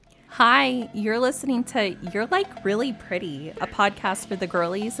Hi, you're listening to You're Like Really Pretty, a podcast for the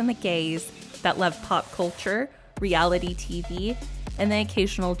girlies and the gays that love pop culture, reality TV, and the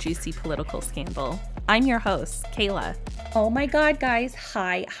occasional juicy political scandal. I'm your host, Kayla. Oh my God, guys.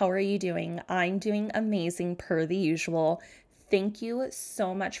 Hi, how are you doing? I'm doing amazing per the usual. Thank you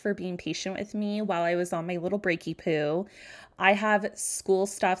so much for being patient with me while I was on my little breaky poo. I have school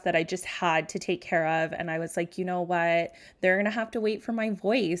stuff that I just had to take care of. And I was like, you know what? They're going to have to wait for my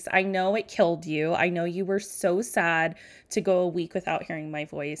voice. I know it killed you. I know you were so sad to go a week without hearing my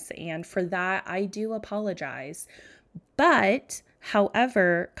voice. And for that, I do apologize. But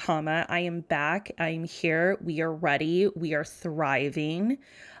however, I am back. I'm here. We are ready. We are thriving.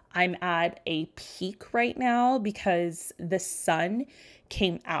 I'm at a peak right now because the sun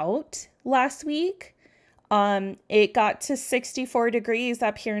came out last week. It got to 64 degrees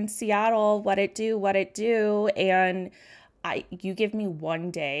up here in Seattle. What it do. And you give me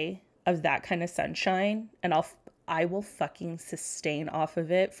one day of that kind of sunshine and I will fucking sustain off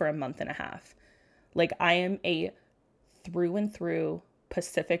of it for a month and a half. Like, I am a through and through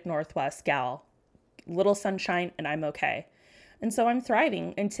Pacific Northwest gal. Little sunshine and I'm okay. And so I'm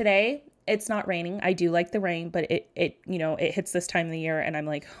thriving. And today it's not raining. I do like the rain, but it hits this time of the year and I'm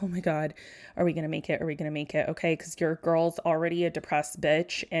like, oh my God, are we going to make it? Are we going to make it? Okay. Cause your girl's already a depressed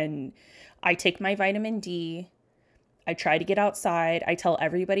bitch and I take my vitamin D. I try to get outside. I tell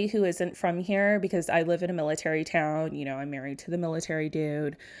everybody who isn't from here because I live in a military town. You know, I'm married to the military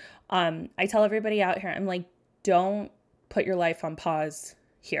dude. I tell everybody out here, I'm like, don't put your life on pause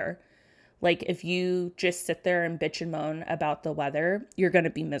here. Like, if you just sit there and bitch and moan about the weather, you're going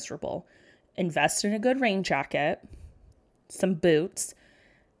to be miserable. Invest in a good rain jacket, some boots,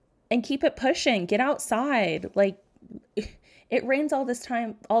 and keep it pushing. Get outside. Like, it rains all the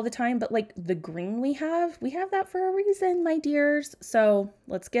time, but like the green we have that for a reason, my dears. So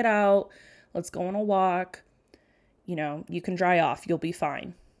let's get out. Let's go on a walk. You know, you can dry off. You'll be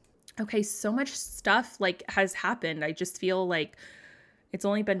fine. Okay, so much stuff like has happened. I just feel like it's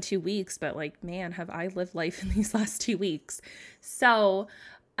only been 2 weeks, but like, man, have I lived life in these last 2 weeks. So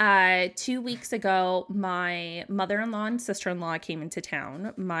 2 weeks ago, my mother-in-law and sister-in-law came into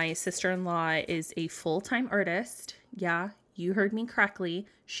town. My sister-in-law is a full-time artist. Yeah, you heard me correctly.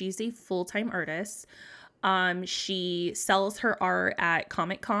 She's a full-time artist. She sells her art at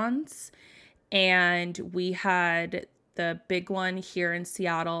Comic Cons, and we had the big one here in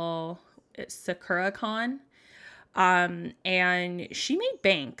Seattle, Sakura Con. And she made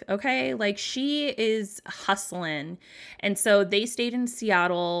bank, okay? Like, she is hustling. And so they stayed in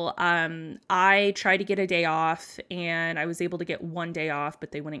Seattle. I tried to get a day off and I was able to get one day off,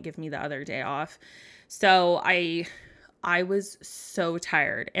 but they wouldn't give me the other day off. So I was so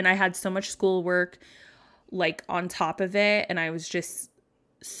tired and I had so much schoolwork like on top of it. And I was just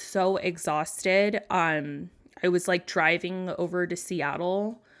so exhausted. I was like driving over to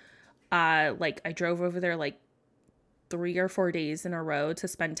Seattle. Like I drove over there like 3 or 4 days in a row to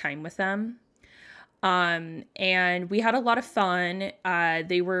spend time with them. And we had a lot of fun.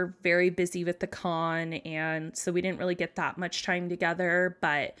 They were very busy with the con, and so we didn't really get that much time together,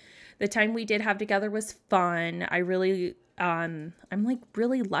 but the time we did have together was fun. I'm like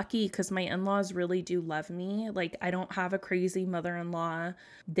really lucky because my in-laws really do love me. Like, I don't have a crazy mother-in-law.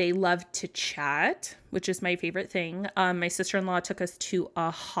 They love to chat, which is my favorite thing. My sister-in-law took us to a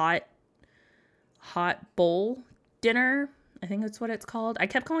hot bowl dinner. I think that's what it's called. I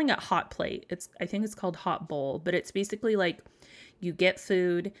kept calling it hot plate. I think it's called hot bowl, but it's basically like you get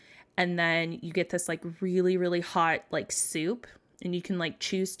food and then you get this like really, really hot like soup and you can like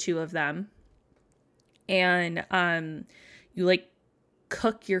choose 2 of them. And you like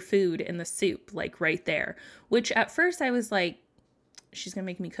cook your food in the soup like right there, which at first I was like, she's gonna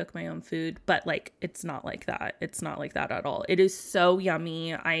make me cook my own food, but like it's not like that. It's not like that at all. It is so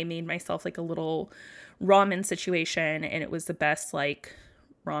yummy. I made myself like a little ramen situation and it was the best like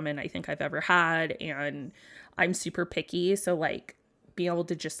ramen I think I've ever had, and I'm super picky, so like being able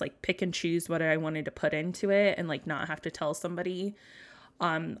to just like pick and choose what I wanted to put into it and like not have to tell somebody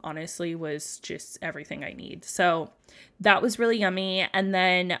honestly was just everything I need. So that was really yummy. And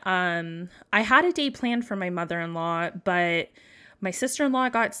then I had a day planned for my mother-in-law, but my sister-in-law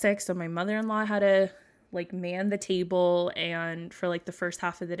got sick, so my mother-in-law had to like man the table and for like the first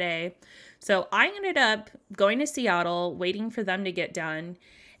half of the day. So I ended up going to Seattle, waiting for them to get done.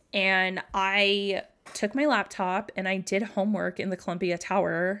 And I took my laptop and I did homework in the Columbia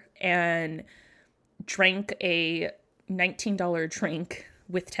Tower and drank a $19 drink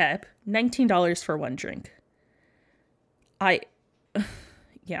with tip. $19 for one drink.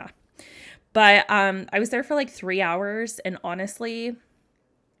 Yeah. But I was there for like 3 hours, and honestly,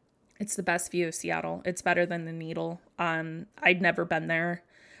 It's the best view of Seattle. It's better than the Needle. I'd never been there.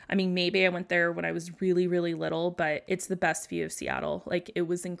 I mean, maybe I went there when I was really, really little, but it's the best view of Seattle. Like, it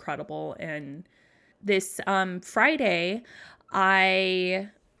was incredible. And this Friday, I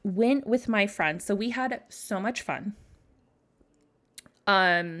went with my friends. So we had so much fun.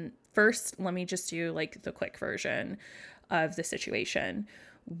 First, let me just do like the quick version of the situation.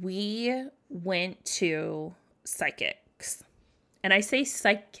 We went to Psychics. And I say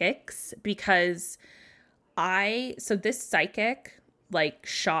psychics because so this psychic like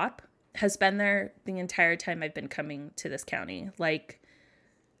shop has been there the entire time I've been coming to this county. Like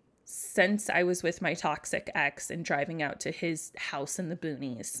since I was with my toxic ex and driving out to his house in the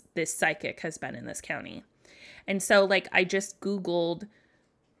boonies, this psychic has been in this county. And so like I just Googled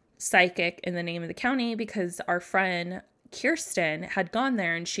psychic in the name of the county because our friend Kirsten had gone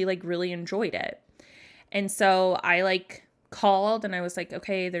there and she like really enjoyed it. And so I like called and I was like,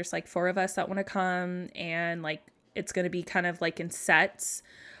 okay, there's like 4 of us that want to come, and like it's going to be kind of like in sets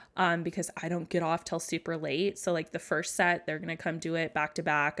because I don't get off till super late. So like the first set, they're going to come do it back to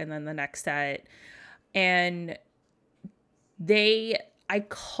back, and then the next set. And I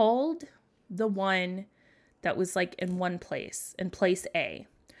called the one that was like in one place, in place A.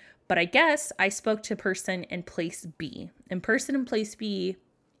 But I guess I spoke to person in place B. And person in place B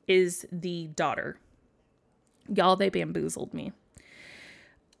is the daughter. Y'all, they bamboozled me.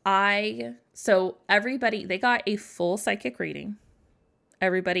 So everybody, they got a full psychic reading.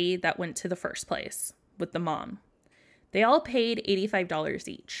 Everybody that went to the first place with the mom. They all paid $85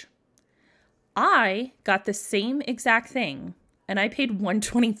 each. I got the same exact thing and I paid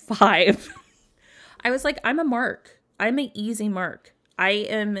 $125. I was like, I'm a mark. I'm an easy mark. I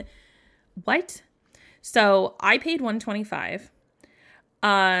am what? So I paid $125.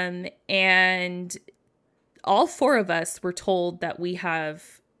 And all 4 of us were told that we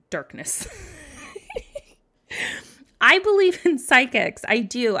have darkness. I believe in psychics. I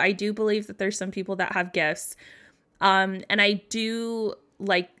do believe that there's some people that have gifts. And I do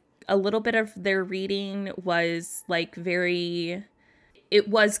like a little bit of their reading was like it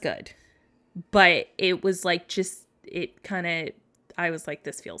was good, but it was like I was like,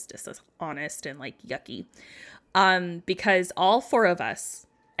 this feels dishonest and like yucky. Because all 4 of us,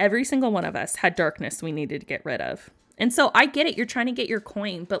 every single one of us had darkness we needed to get rid of. And so I get it. You're trying to get your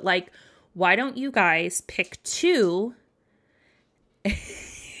coin, but like, why don't you guys pick 2?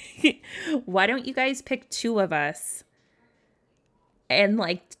 Why don't you guys pick 2 of us and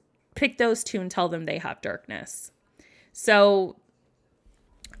like pick those 2 and tell them they have darkness? So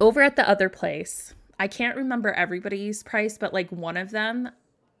over at the other place, I can't remember everybody's price, but like one of them,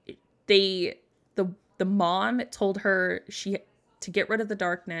 the mom told her to get rid of the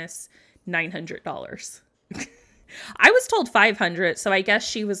darkness, $900. I was told $500, so I guess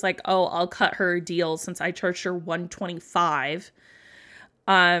she was like, "Oh, I'll cut her a deal since I charged her $125."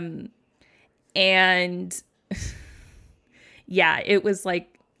 And yeah, it was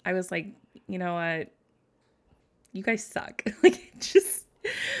like I was like, you know what, you guys suck. Like just.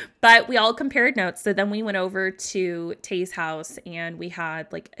 But we all compared notes. So then we went over to Tay's house and we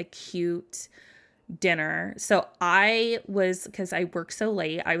had like a cute dinner. So because I worked so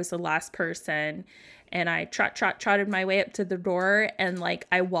late, I was the last person and I trotted my way up to the door and like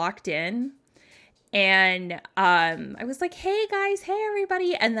I walked in and I was like, hey guys, hey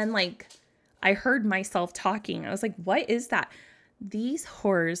everybody. And then like I heard myself talking. I was like, what is that? These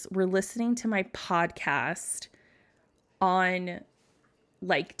whores were listening to my podcast on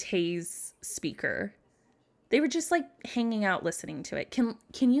like Tay's speaker. They were just like hanging out listening to it. Can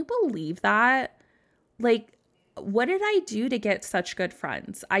you believe that? Like, what did I do to get such good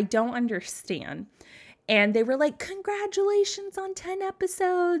friends? I don't understand. And they were like, congratulations on 10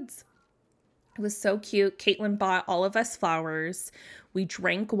 episodes. It was so cute. Caitlin bought all of us flowers. We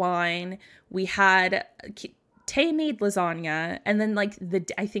drank wine. We had Tay made lasagna. And then like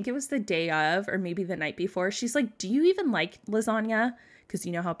I think it was the day of, or maybe the night before, she's like, do you even like lasagna? Because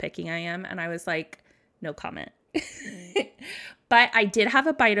you know how picky I am. And I was like, no comment. But I did have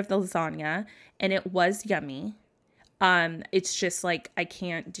a bite of the lasagna and it was yummy. It's just like, I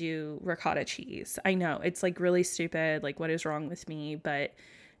can't do ricotta cheese. I know it's like really stupid. Like what is wrong with me? But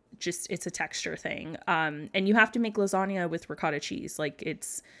just, it's a texture thing. And you have to make lasagna with ricotta cheese. Like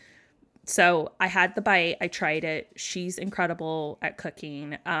so I had the bite, I tried it. She's incredible at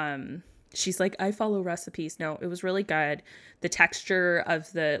cooking. She's like, I follow recipes. No, it was really good. The texture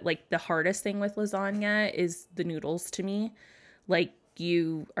of the hardest thing with lasagna is the noodles to me. Like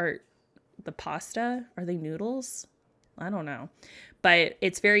the pasta, are they noodles? I don't know. But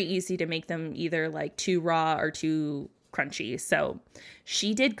it's very easy to make them either like too raw or too crunchy. So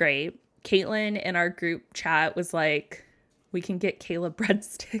she did great. Caitlin in our group chat was like, we can get Kayla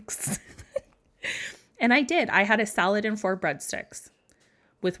breadsticks. And I did. I had a salad and 4 breadsticks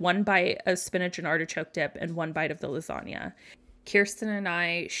with 1 bite of spinach and artichoke dip and 1 bite of the lasagna. Kirsten and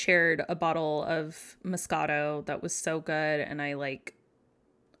I shared a bottle of Moscato that was so good. And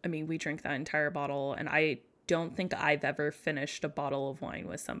we drank that entire bottle. And I don't think I've ever finished a bottle of wine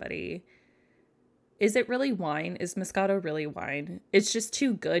with somebody. Is it really wine? Is Moscato really wine? It's just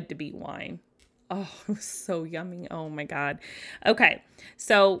too good to be wine. Oh, it was so yummy. Oh my God. Okay.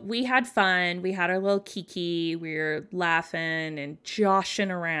 So we had fun. We had our little kiki. We were laughing and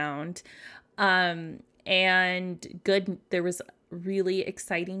joshing around. And there was really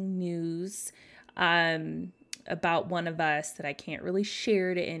exciting news, about one of us that I can't really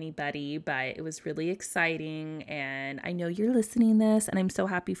share to anybody, but it was really exciting. And I know you're listening to this and I'm so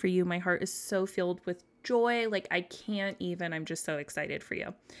happy for you. My heart is so filled with joy. Like I can't even, I'm just so excited for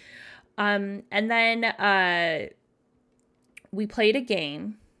you. And then, we played a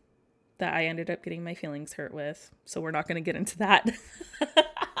game that I ended up getting my feelings hurt with. So we're not going to get into that.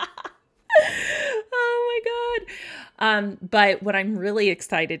 Oh my God. But what I'm really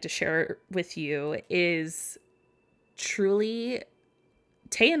excited to share with you is truly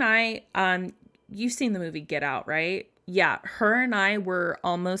Tay and I, you've seen the movie Get Out, right? Yeah. Her and I were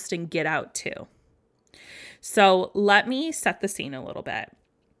almost in Get Out too. So let me set the scene a little bit.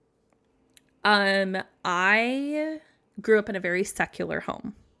 I grew up in a very secular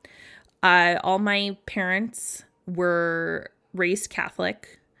home. All my parents were raised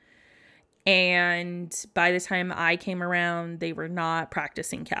Catholic. And by the time I came around, they were not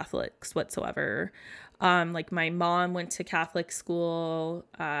practicing Catholics whatsoever. My mom went to Catholic school.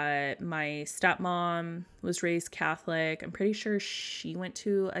 My stepmom was raised Catholic. I'm pretty sure she went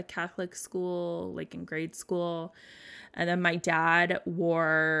to a Catholic school, like in grade school. And then my dad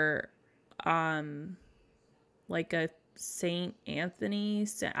wore, like a Saint Anthony.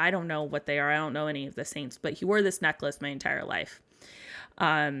 I don't know what they are. I don't know any of the saints, but he wore this necklace my entire life.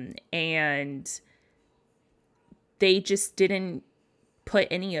 And they just didn't put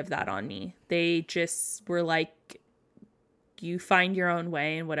any of that on me. They just were like, you find your own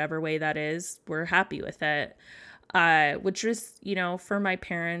way, and whatever way that is, we're happy with it. Which was, for my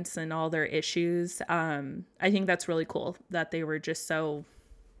parents and all their issues. I think that's really cool that they were just so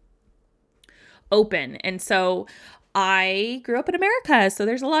open. And so I grew up in America, so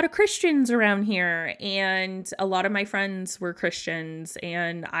there's a lot of Christians around here, and a lot of my friends were Christians,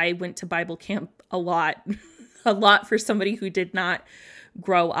 and I went to Bible camp a lot, a lot for somebody who did not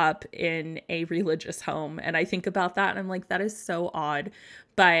grow up in a religious home. And I think about that and I'm like, that is so odd.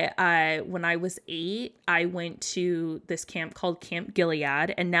 But when I was 8, I went to this camp called Camp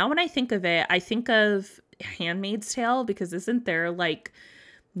Gilead. And now when I think of it, I think of Handmaid's Tale, because isn't there like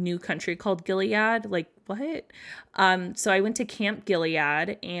new country called Gilead? Like what? So I went to Camp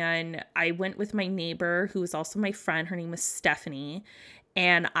Gilead, and I went with my neighbor who was also my friend. Her name was Stephanie.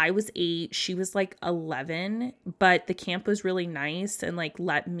 And I was 8, she was like 11, but the camp was really nice and like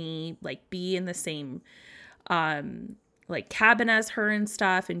let me like be in the same like cabin as her and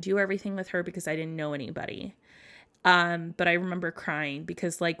stuff and do everything with her because I didn't know anybody. But I remember crying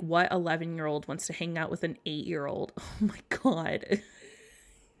because like what 11-year-old wants to hang out with an 8-year-old? Oh my God.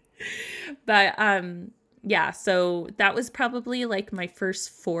 But yeah, so that was probably like my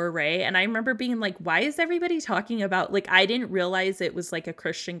first foray. And I remember being like, why is everybody talking about, like, I didn't realize it was like a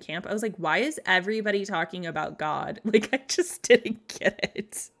Christian camp. I was like, why is everybody talking about God? Like, I just didn't get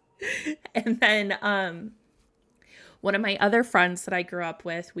it. And then one of my other friends that I grew up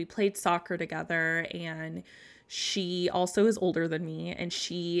with, we played soccer together, and she also is older than me, and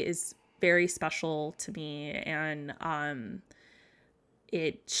she is very special to me. And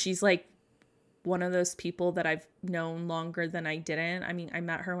she's like one of those people that I've known longer than I didn't. I mean, I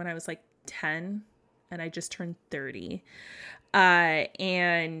met her when I was like 10 and I just turned 30.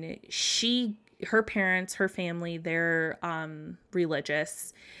 And her parents, her family, they're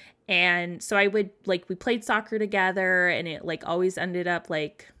religious. And so we played soccer together, and it like always ended up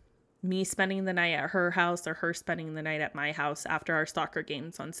like me spending the night at her house or her spending the night at my house after our soccer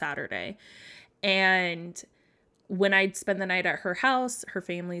games on Saturday. And when I'd spend the night at her house, her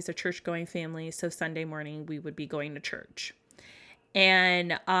family's a church-going family, so Sunday morning we would be going to church.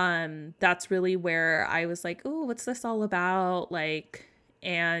 And that's really where I was like, oh, what's this all about? Like,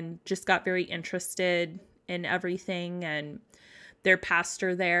 and just got very interested in everything. And their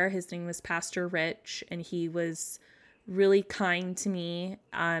pastor there, his name was Pastor Rich, and he was really kind to me.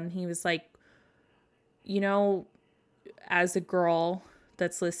 He was like, as a girl,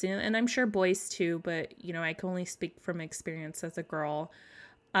 that's listening, and I'm sure boys too, but you know, I can only speak from experience as a girl.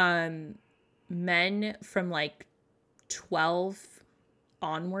 Men from like 12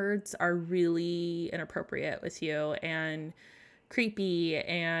 onwards are really inappropriate with you and creepy,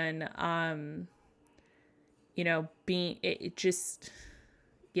 and you know, being it just,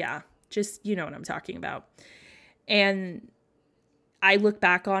 yeah, just, you know what I'm talking about. And I look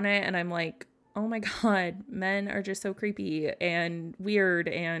back on it and I'm like, oh my God, men are just so creepy and weird.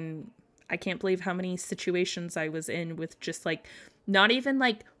 And I can't believe how many situations I was in with just like, not even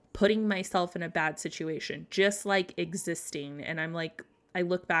like putting myself in a bad situation, just like existing. And I'm like, I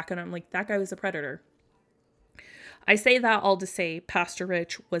look back and I'm like, that guy was a predator. I say that all to say Pastor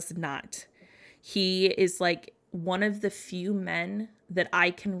Rich was not. He is like one of the few men that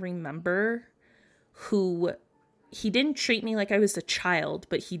I can remember who, he didn't treat me like I was a child,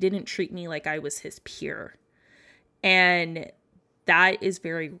 but he didn't treat me like I was his peer. And that is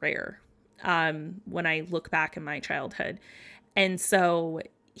very rare when I look back in my childhood. And so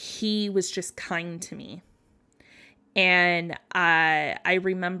he was just kind to me. And I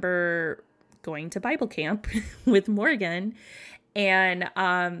remember going to Bible camp with Morgan. And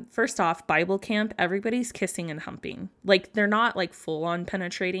first off, Bible camp, everybody's kissing and humping. Like, they're not like full on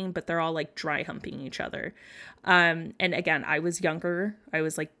penetrating, but they're all like dry humping each other. And again, I was younger. I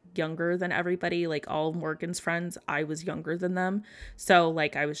was like younger than everybody. Like all Morgan's friends, I was younger than them. So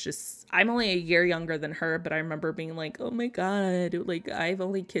like I'm only a year younger than her, but I remember being like, oh my God, like I've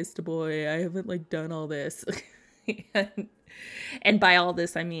only kissed a boy. I haven't like done all this. And by all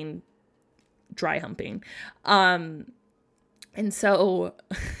this, I mean dry humping. And so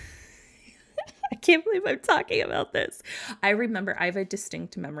I can't believe I'm talking about this. I remember, I have a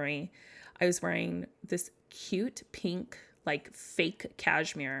distinct memory. I was wearing this cute pink, like fake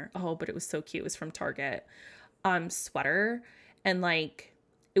cashmere. Oh, but it was so cute. It was from Target, sweater. And like,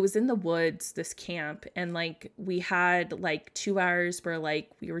 it was in the woods, this camp. And like, we had like 2 hours where like,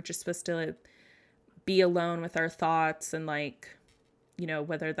 we were just supposed to be alone with our thoughts and like, you know,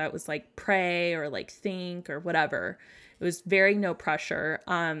 whether that was like pray or like think or whatever. It was very no pressure.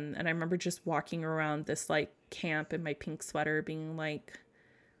 And I remember just walking around this like camp in my pink sweater being like,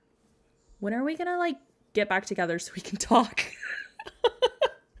 when are we going to like get back together so we can talk?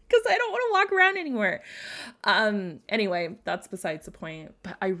 Because I don't want to walk around anymore. Anyway, that's besides the point.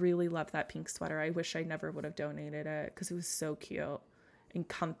 But I really love that pink sweater. I wish I never would have donated it because it was so cute and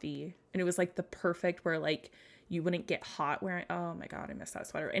comfy. And it was like the perfect where like you wouldn't get hot wearing. Oh my God, I miss that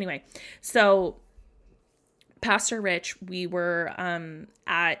sweater. Anyway, so Pastor Rich, we were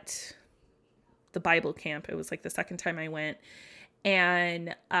at the Bible camp. It was like the second time I went.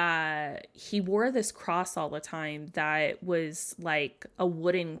 And he wore this cross all the time that was like a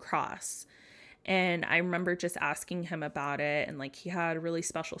wooden cross. And I remember just asking him about it. And like he had a really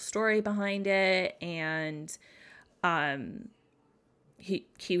special story behind it. And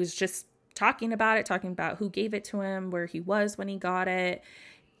he was just talking about who gave it to him, where he was when he got it.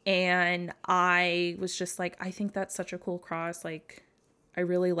 And I was just like, I think that's such a cool cross. Like, I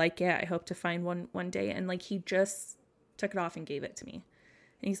really like it. I hope to find one day. And like, he just took it off and gave it to me.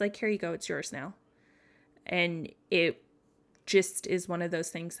 And he's like, here you go. It's yours now. And it just is one of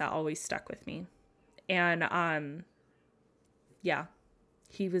those things that always stuck with me. And, yeah,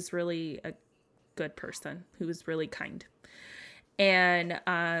 he was really a good person who was really kind. And,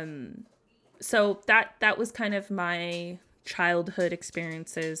 so that was kind of my childhood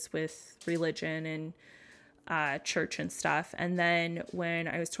experiences with religion and church and stuff. And then when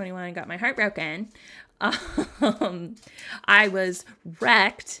I was 21 and got my heart broken, I was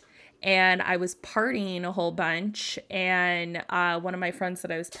wrecked and I was partying a whole bunch. And one of my friends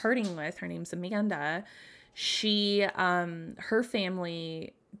that I was partying with, her name's Amanda, she her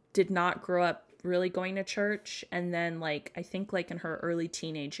family did not grow up really going to church. And then like, I think like in her early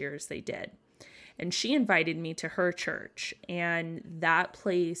teenage years, they did. And she invited me to her church, and that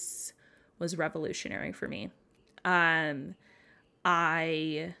place was revolutionary for me. I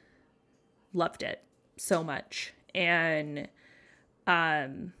loved it so much. And I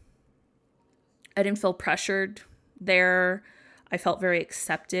didn't feel pressured there. I felt very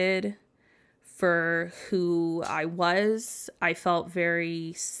accepted for who I was. I felt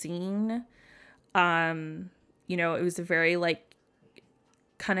very seen. You know, it was a very like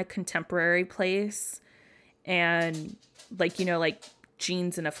kind of contemporary place, and like, you know, like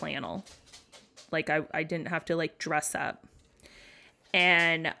jeans and a flannel. Like I didn't have to like dress up.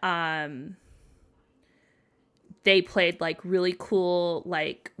 And they played like really cool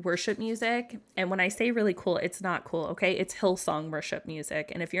like worship music. And when I say really cool, it's not cool, okay? It's Hillsong worship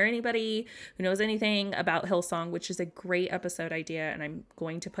music. And if you're anybody who knows anything about Hillsong, which is a great episode idea, and I'm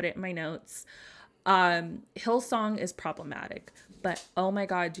going to put it in my notes, Hillsong is problematic, but oh my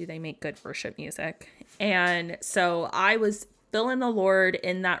God, do they make good worship music. And so I was feeling the Lord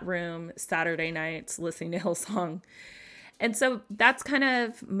in that room Saturday nights listening to Hillsong. And so that's kind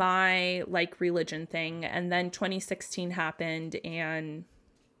of my like religion thing. And then 2016 happened, and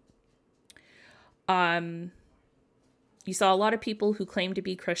you saw a lot of people who claim to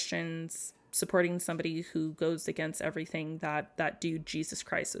be Christians supporting somebody who goes against everything that dude Jesus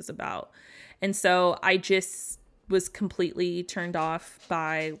Christ was about. And so I just was completely turned off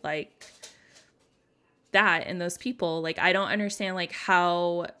by like that and those people. Like, I don't understand like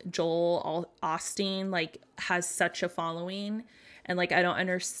how Joel Osteen like has such a following, and like I don't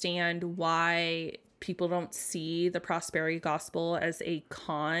understand why people don't see the prosperity gospel as a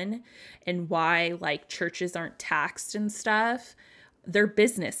con, and why like churches aren't taxed and stuff. They're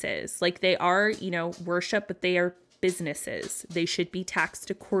businesses. Like, they are, you know, worship, but they are businesses. They should be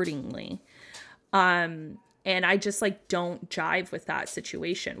taxed accordingly. And I just like don't jive with that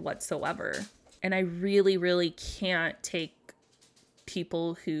situation whatsoever. And I really, really can't take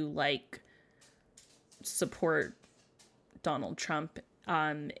people who like support Donald Trump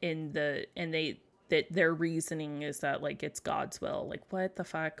that their reasoning is that like it's God's will. Like, what the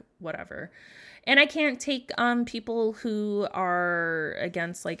fuck? Whatever. And I can't take people who are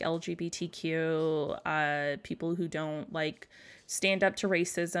against like LGBTQ, people who don't like stand up to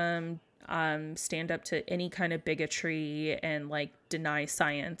racism, stand up to any kind of bigotry, and like deny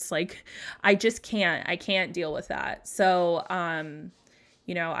science. Like, I can't deal with that. So,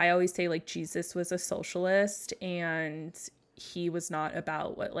 you know, I always say like Jesus was a socialist, and he was not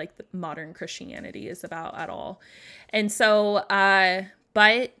about what like the modern Christianity is about at all. And so,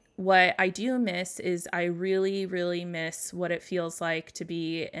 but what I do miss is I really, really miss what it feels like to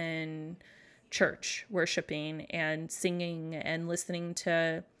be in church, worshiping and singing and listening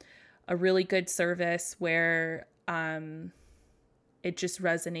to a really good service where it just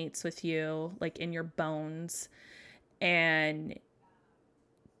resonates with you, like in your bones. And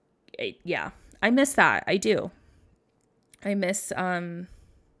yeah, I miss that. I do. I miss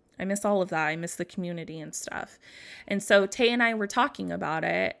all of that. I miss the community and stuff. And so Tay and I were talking about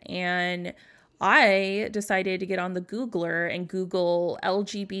it, and I decided to get on the Googler and Google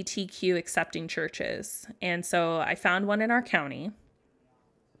LGBTQ accepting churches. And so I found one in our county.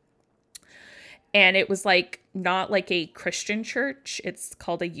 And it was like not like a Christian church. It's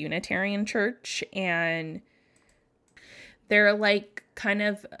called a Unitarian church. And they're like kind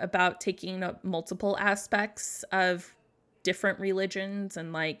of about taking up multiple aspects of different religions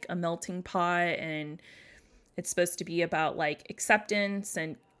and like a melting pot. And it's supposed to be about like acceptance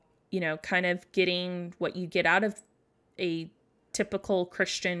and, you know, kind of getting what you get out of a typical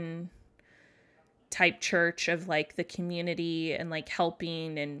Christian type church of like the community and like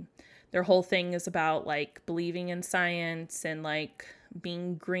helping. And their whole thing is about like believing in science and like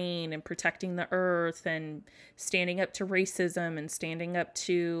being green and protecting the earth and standing up to racism and standing up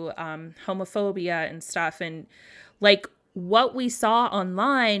to homophobia and stuff. And like what we saw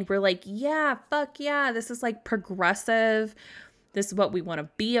online, we're like, yeah, fuck yeah, this is like progressive. This is what we want to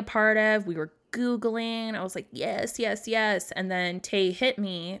be a part of. We were Googling. I was like, yes, yes, yes. And then Tay hit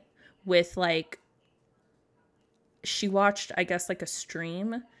me with like, she watched, I guess, like a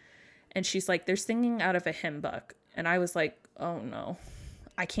stream. And she's like, they're singing out of a hymn book. And I was like, oh no,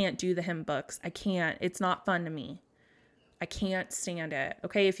 I can't do the hymn books. I can't. It's not fun to me. I can't stand it.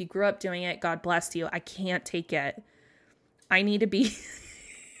 Okay, if you grew up doing it, God bless you. I can't take it. I need to be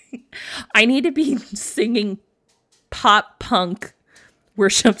singing pop punk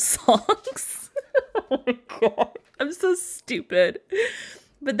worship songs. Oh my God. I'm so stupid.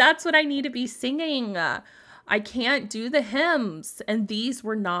 But that's what I need to be singing. I can't do the hymns, and these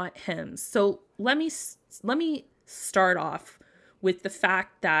were not hymns. So let me start off with the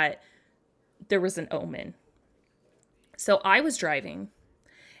fact that there was an omen. So I was driving,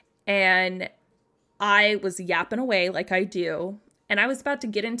 and I was yapping away like I do, and I was about to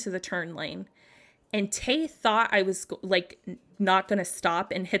get into the turn lane, and Tay thought I was like not going to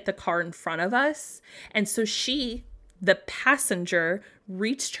stop and hit the car in front of us. And so she, the passenger,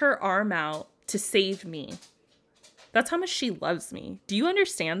 reached her arm out to save me. That's how much she loves me. Do you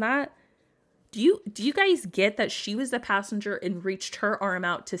understand that? Do you guys get that she was the passenger and reached her arm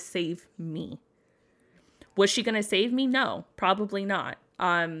out to save me? Was she going to save me? No, probably not.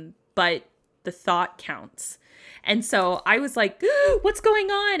 But the thought counts. And so I was like, what's going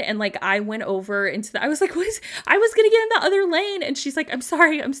on? And like, I went over I was like, I was going to get in the other lane. And she's like, I'm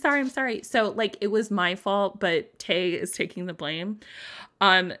sorry. So like, it was my fault, but Tay is taking the blame.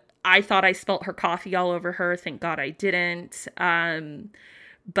 I thought I spilt her coffee all over her. Thank God I didn't.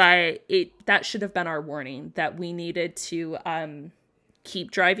 But that should have been our warning that we needed to,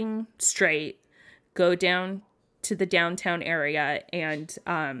 keep driving straight, go down to the downtown area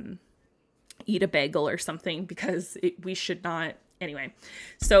and, eat a bagel or something, because we should not. Anyway,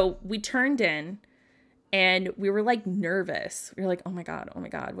 so we turned in and we were like nervous. We were like, oh my God,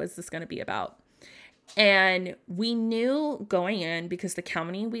 what is this going to be about? And we knew going in, because the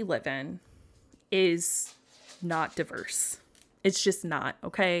county we live in is not diverse. It's just not,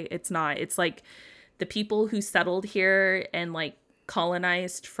 okay? It's not. It's like the people who settled here and like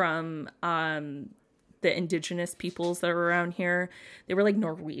colonized from, the indigenous peoples that are around here, they were like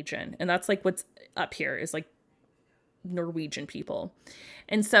Norwegian. And that's like what's up here is like Norwegian people.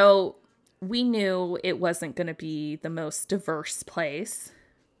 And so we knew it wasn't going to be the most diverse place,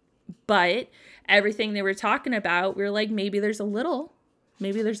 but everything they were talking about, we were like, maybe there's a little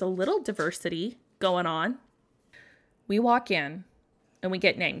diversity going on. We walk in and we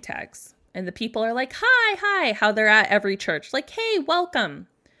get name tags, and the people are like, hi, how they're at every church. Like, hey, welcome.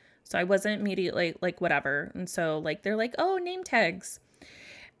 So I wasn't immediately like, whatever. And so like, they're like, oh, name tags.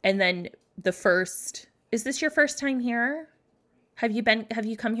 And then is this your first time here? Have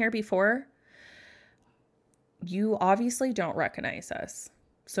you come here before? You obviously don't recognize us.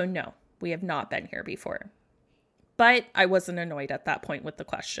 So no, we have not been here before. But I wasn't annoyed at that point with the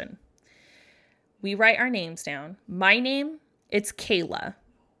question. We write our names down. My name, it's Kayla.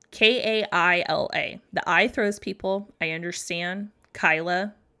 Kaila. The I throws people. I understand.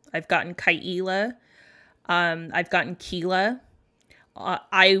 Kyla. I've gotten Kaila. I've gotten Keela.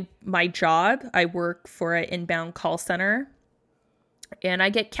 My job, I work for an inbound call center, and I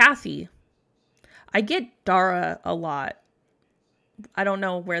get Kathy. I get Dara a lot. I don't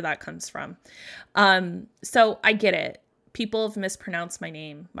know where that comes from. So I get it. People have mispronounced my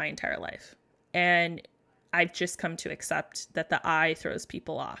name my entire life, and I've just come to accept that the I throws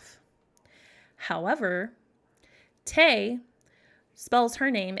people off. However, Tay spells her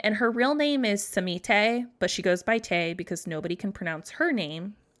name, and her real name is Samite, but she goes by Tay because nobody can pronounce her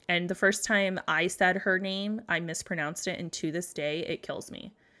name. And the first time I said her name, I mispronounced it, and to this day, it kills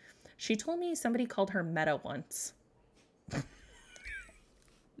me. She told me somebody called her Meta once.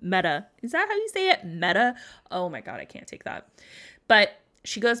 Meta. Is that how you say it? Meta? Oh my God, I can't take that. But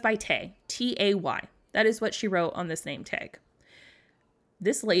she goes by Tay. Tay. That is what she wrote on this name tag.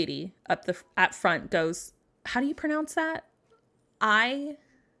 This lady at front goes, how do you pronounce that?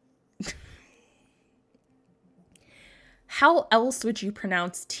 How else would you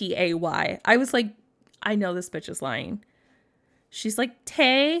pronounce Tay? I was like, I know this bitch is lying. She's like,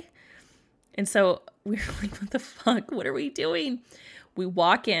 Tay. And so we were like, what the fuck? What are we doing? We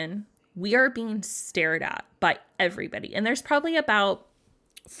walk in. We are being stared at by everybody. And there's probably about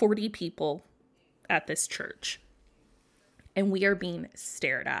 40 people at this church. And we are being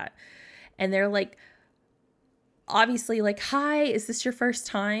stared at. And they're like, obviously like, hi, is this your first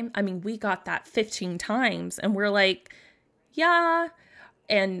time? I mean, we got that 15 times and we're like, yeah.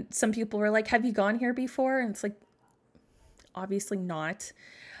 And some people were like, have you gone here before? And it's like, obviously not.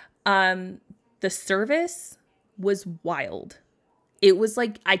 The service was wild. It was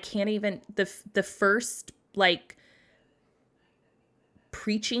like, I can't even, the first like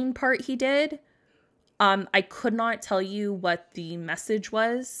preaching part he did, I could not tell you what the message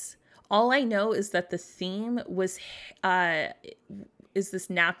was. All I know is that the theme was, is this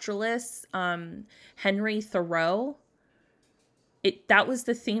naturalist, Henry Thoreau. That was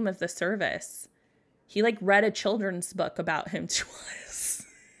the theme of the service. He like read a children's book about him to us.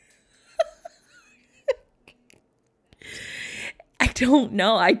 I don't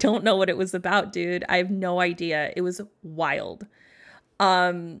know. I don't know what it was about, dude. I have no idea. It was wild.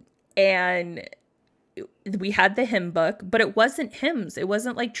 And we had the hymn book, but it wasn't hymns. It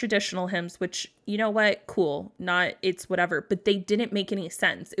wasn't like traditional hymns, which, you know what? Cool. It's whatever. But they didn't make any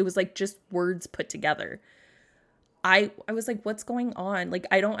sense. It was like just words put together. I was like, what's going on? Like,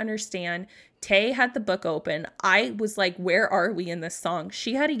 I don't understand. Tay had the book open. I was like, where are we in this song?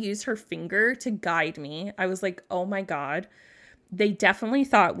 She had to use her finger to guide me. I was like, oh my God. They definitely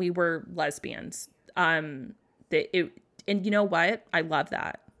thought we were lesbians. And you know what? I love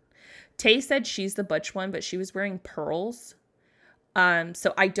that. Tay said she's the butch one, but she was wearing pearls.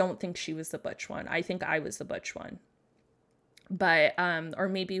 So I don't think she was the butch one. I think I was the butch one. But, or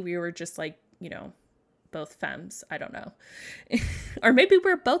maybe we were just like, you know, both femmes. I don't know. Or maybe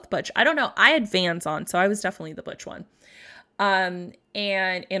we're both butch. I don't know. I had Vans on, so I was definitely the butch one. And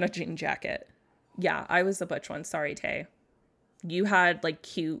in a jean jacket. Yeah, I was the butch one. Sorry, Tay. You had like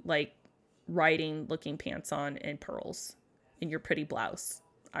cute, like riding looking pants on and pearls in your pretty blouse.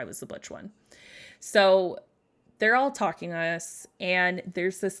 I was the butch one. So they're all talking to us, and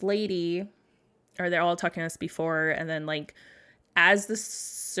there's this lady, or they're all talking to us before. And then like, as the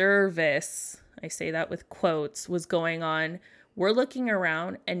service, I say that with quotes, was going on, we're looking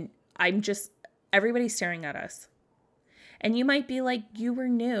around and everybody's staring at us. And you might be like, you were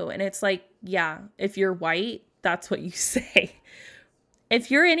new. And it's like, yeah, if you're white, that's what you say.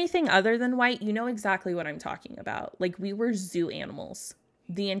 If you're anything other than white, you know exactly what I'm talking about. Like, we were zoo animals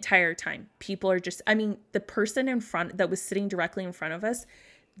the entire time. People are just, I mean, the person in front that was sitting directly in front of us,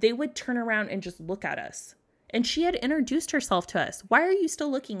 they would turn around and just look at us. And she had introduced herself to us. Why are you still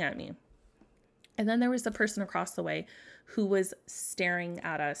looking at me? And then there was the person across the way who was staring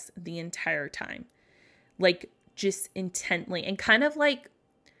at us the entire time. Like, just intently, and kind of like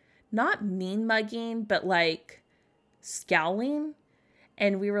not mean mugging, but like scowling.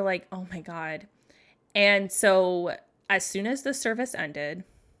 And we were like, oh my God. And so as soon as the service ended,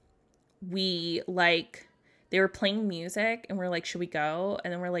 they were playing music, and we're like, should we go?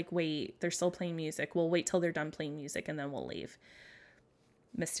 And then we're like, wait, they're still playing music. We'll wait till they're done playing music and then we'll leave.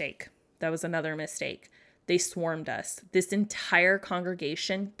 Mistake. That was another mistake. They swarmed us. This entire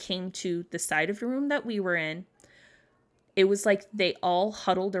congregation came to the side of the room that we were in. It was like they all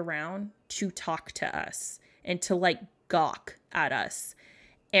huddled around to talk to us and to like gawk at us.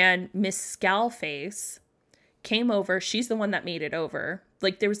 And Miss Scowface came over. She's the one that made it over.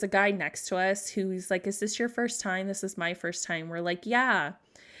 Like, there was a guy next to us who's like, is this your first time? This is my first time. We're like, yeah.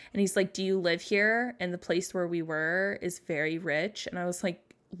 And he's like, do you live here? And the place where we were is very rich. And I was like,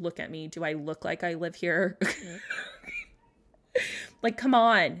 look at me. Do I look like I live here? Like, come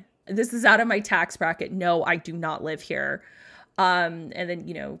on. This is out of my tax bracket. No, I do not live here. And then,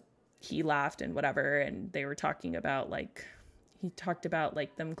 you know, he laughed and whatever. And they were talking about he talked about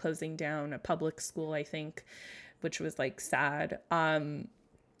like them closing down a public school, I think, which was like sad.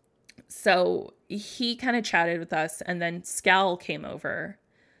 So he kind of chatted with us, and then Scal came over,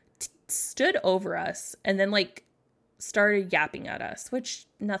 stood over us, and then like started yapping at us, which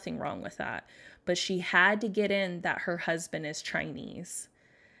nothing wrong with that. But she had to get in that her husband is Chinese.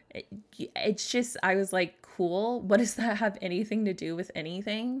 It's just, I was like, cool. What does that have anything to do with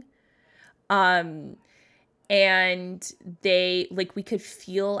anything? And they, like, we could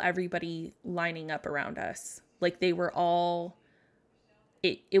feel everybody lining up around us. Like, they were all,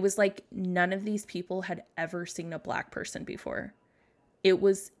 it was like none of these people had ever seen a black person before. It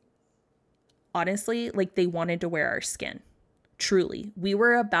was honestly like they wanted to wear our skin. Truly. We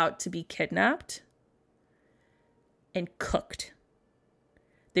were about to be kidnapped and cooked.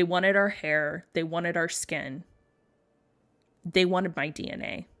 They wanted our hair. They wanted our skin. They wanted my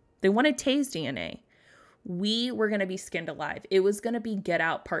DNA. They wanted Tay's DNA. We were going to be skinned alive. It was going to be Get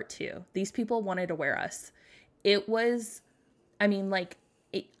Out Part 2. These people wanted to wear us. It was, I mean, like,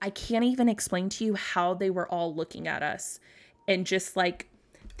 I can't even explain to you how they were all looking at us. And just like,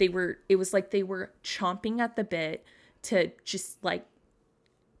 it was like they were chomping at the bit to just like,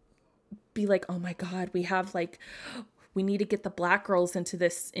 be like, oh my God, we need to get the black girls into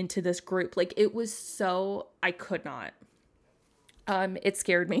this group. Like, it was so, I could not. It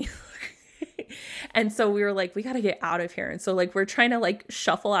scared me. And so we were like, we got to get out of here. And so like, we're trying to like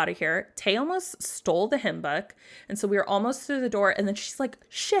shuffle out of here. Tay almost stole the hymn book. And so we were almost through the door, and then she's like,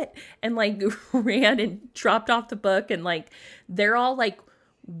 shit. And like ran and dropped off the book. And like, they're all like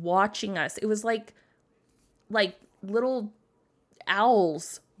watching us. It was like little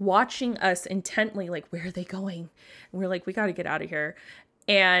owls watching us intently, like, where are they going? And we're like, we got to get out of here.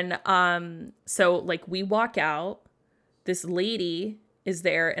 And so like, we walk out. This lady is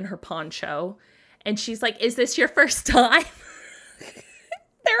there in her poncho, and she's like, is this your first time?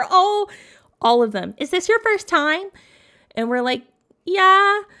 They're all of them. Is this your first time? And we're like,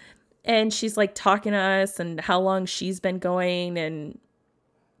 yeah. And she's like talking to us and how long she's been going and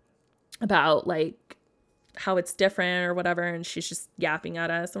about like how it's different or whatever. And she's just yapping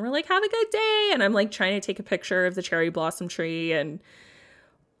at us, and we're like, have a good day. And I'm like trying to take a picture of the cherry blossom tree. And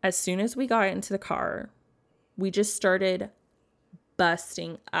as soon as we got into the car, we just started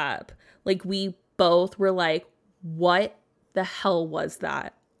busting up. Like, we both were like, what the hell was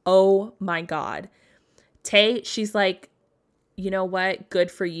that? Oh my God. Tay, she's like, you know what? Good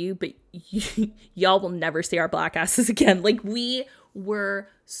for you, but y'all will never see our black asses again. Like, we were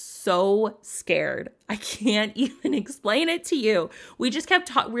so scared. I can't even explain it to you. We just kept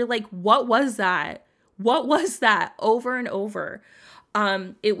talking. We're like, what was that? What was that? Over and over.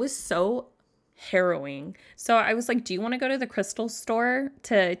 It was so harrowing. So I was like, do you want to go to the crystal store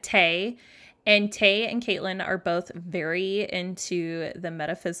to Tay? And Tay and Caitlin are both very into the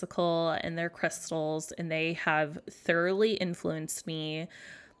metaphysical and their crystals, and they have thoroughly influenced me.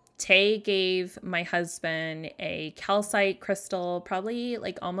 Tay gave my husband a calcite crystal probably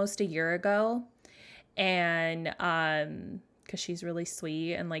like almost a year ago. And because she's really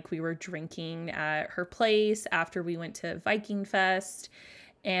sweet, and like we were drinking at her place after we went to Viking Fest,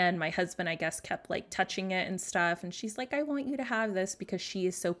 and my husband, I guess, kept like touching it and stuff, and she's like, I want you to have this because she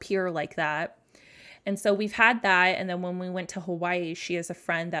is so pure like that. And so we've had that. And then when we went to Hawaii, she has a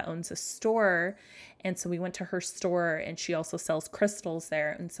friend that owns a store, and so we went to her store, and she also sells crystals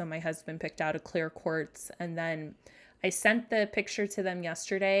there. And so my husband picked out a clear quartz, and then I sent the picture to them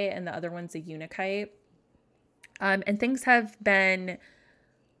yesterday, and the other one's a unakite. And things have been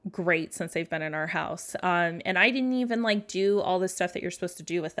great since they've been in our house. And I didn't even like do all the stuff that you're supposed to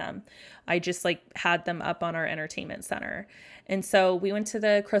do with them. I just like had them up on our entertainment center. And so we went to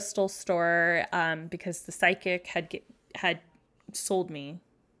the crystal store because the psychic had sold me,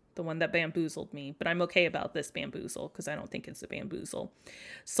 the one that bamboozled me, but I'm okay about this bamboozle because I don't think it's a bamboozle.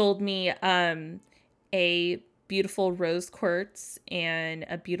 Sold me a beautiful rose quartz and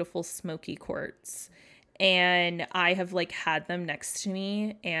a beautiful smoky quartz. And I have like had them next to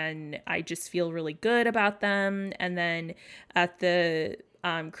me, and I just feel really good about them. And then at the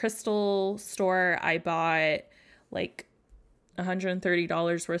crystal store, I bought like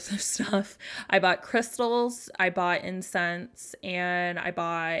 $130 worth of stuff. I bought crystals, I bought incense, and I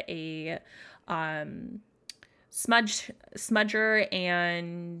bought a smudger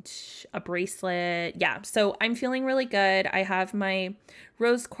and a bracelet. Yeah, so I'm feeling really good. I have my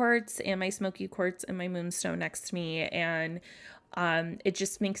rose quartz and my smoky quartz and my moonstone next to me, and it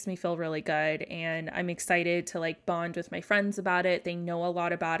just makes me feel really good. And I'm excited to like bond with my friends about it. They know a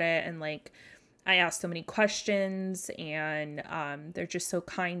lot about it, and like I ask so many questions, and they're just so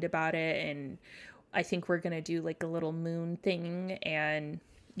kind about it. And I think we're gonna do like a little moon thing, and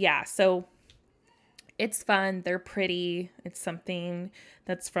yeah, so it's fun. They're pretty. It's something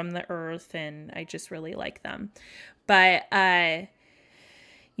that's from the earth, and I just really like them. But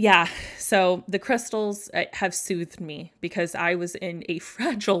yeah, so the crystals have soothed me because I was in a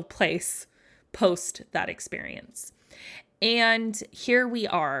fragile place post that experience. And here we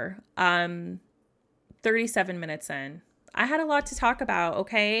are, 37 minutes in. I had a lot to talk about,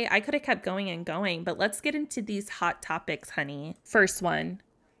 okay? I could have kept going and going, but let's get into these hot topics, honey. First one.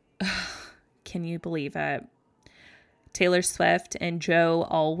 Can you believe it? Taylor Swift and Joe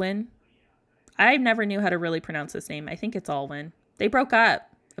Alwyn. I never knew how to really pronounce his name. I think it's Alwyn. They broke up,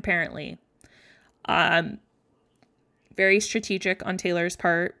 apparently. Very strategic on Taylor's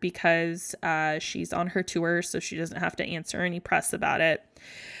part because she's on her tour, so she doesn't have to answer any press about it.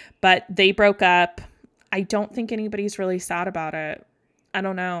 But they broke up. I don't think anybody's really sad about it. I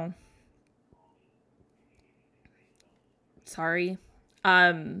don't know. Sorry.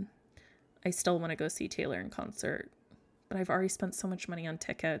 I still want to go see Taylor in concert, but I've already spent so much money on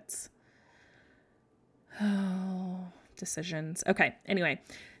tickets. Oh, decisions. Okay. Anyway,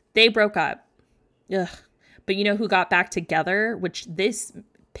 they broke up. Ugh. But you know who got back together, which this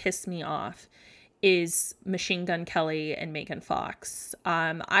pissed me off, is Machine Gun Kelly and Megan Fox.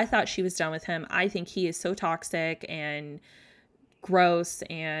 I thought she was done with him. I think he is so toxic and gross,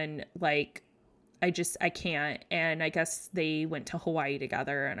 and like, I can't. And I guess they went to Hawaii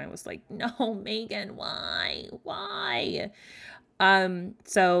together, and I was like, no, Megan, why?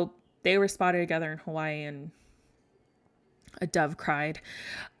 So they were spotted together in Hawaii, and a dove cried.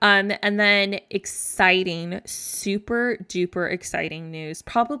 And then exciting, super duper exciting news,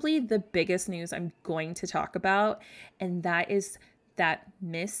 probably the biggest news I'm going to talk about. And that is that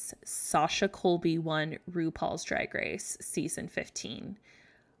Miss Sasha Colby won RuPaul's Drag Race season 15.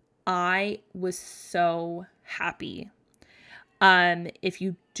 I was so happy. If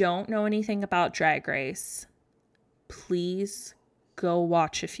you don't know anything about Drag Race, please go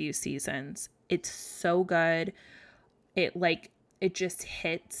watch a few seasons. It's so good. It just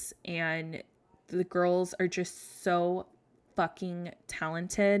hits, and the girls are just so fucking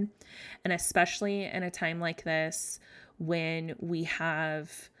talented. And especially in a time like this, when we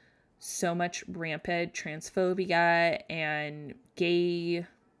have so much rampant transphobia and gay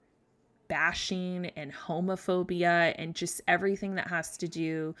bashing and homophobia and just everything that has to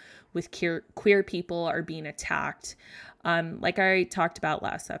do with queer people are being attacked. Like I talked about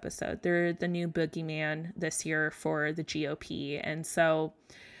last episode, they're the new boogeyman this year for the GOP. And so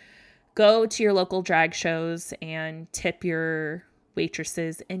go to your local drag shows and tip your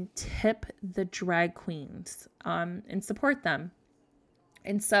waitresses and tip the drag queens and support them.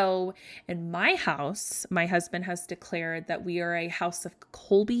 And so in my house, my husband has declared that we are a House of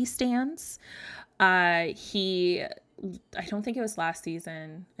Colby stans. I don't think it was last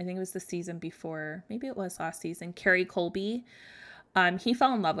season. I think it was the season before. Maybe it was last season. Carrie Colby. He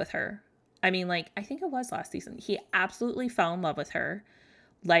fell in love with her. I mean, like, I think it was last season. He absolutely fell in love with her.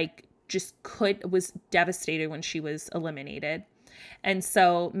 Like, was devastated when she was eliminated. And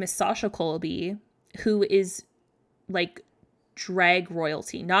so Miss Sasha Colby, who is like drag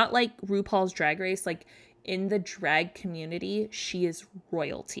royalty, not like RuPaul's Drag Race, like in the drag community, she is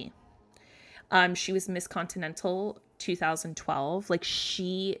royalty. She was Miss Continental 2012. Like,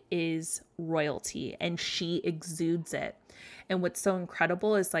 she is royalty and she exudes it. And what's so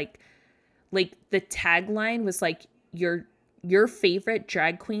incredible is like the tagline was like your favorite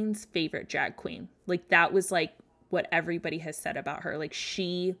drag queen's favorite drag queen. Like, that was like what everybody has said about her. Like,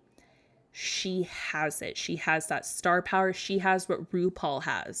 she has it. She has that star power. She has what RuPaul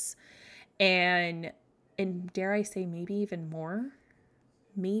has. And dare I say, maybe even more.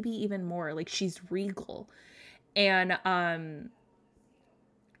 Like, she's regal. And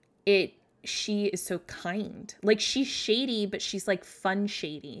she is so kind. Like, she's shady, but she's like fun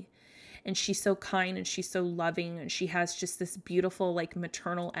shady. And she's so kind and she's so loving, and she has just this beautiful like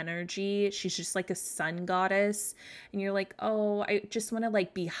maternal energy. She's just like a sun goddess, and you're like, oh, I just want to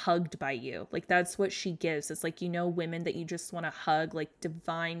like be hugged by you. Like, that's what she gives. It's like, women that you just want to hug, like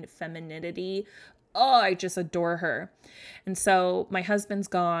divine femininity. Oh, I just adore her. And so my husband's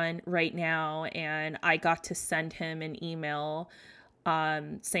gone right now, and I got to send him an email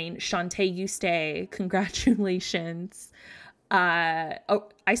saying, Shantae, you stay. Congratulations. I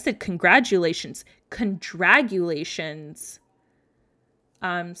said congratulations. Congratulations.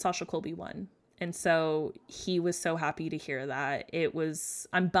 Sasha Colby won. And so he was so happy to hear that.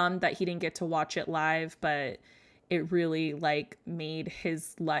 I'm bummed that he didn't get to watch it live, but it really like made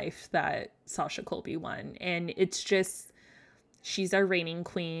his life that Sasha Colby won. And it's just, she's our reigning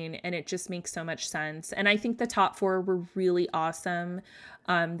queen, and it just makes so much sense. And I think the top four were really awesome.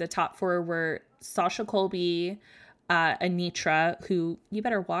 The top four were Sasha Colby, Anitra, who you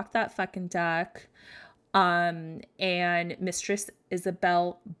better walk that fucking duck, and Mistress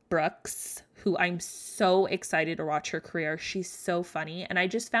Isabel Brooks, who I'm so excited to watch her career. She's so funny, and I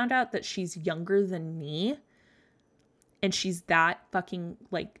just found out that she's younger than me, and she's that fucking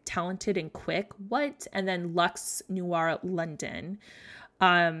like talented and quick. What? And then Lux Noir London,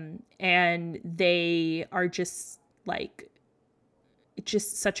 and they are just like,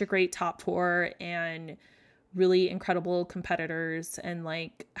 just such a great top four, and really incredible competitors, and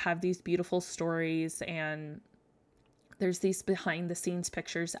like have these beautiful stories. And there's these behind the scenes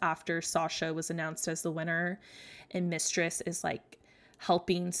pictures after Sasha was announced as the winner, and Mistress is like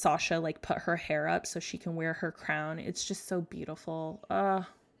helping Sasha like put her hair up so she can wear her crown. It's just so beautiful.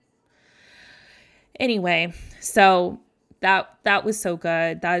 Anyway, so that was so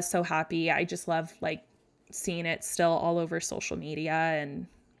good. That is so happy. I just love like seeing it still all over social media, and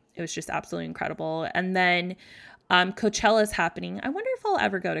it was just absolutely incredible. And then Coachella's happening. I wonder if I'll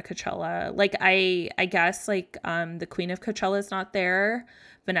ever go to Coachella. Like, I guess like the queen of Coachella is not there,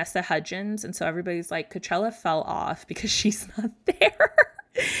 Vanessa Hudgens. And so everybody's like, Coachella fell off because she's not there.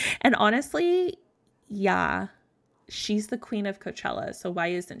 And honestly, yeah, she's the queen of Coachella. So why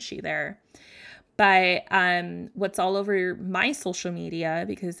isn't she there? But what's all over my social media,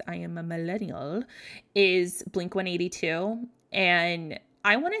 because I am a millennial, is Blink-182. And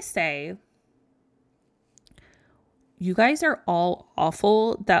I want to say, you guys are all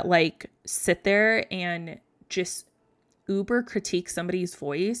awful that like sit there and just uber critique somebody's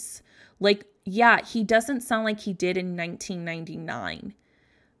voice. Like, yeah, he doesn't sound like he did in 1999.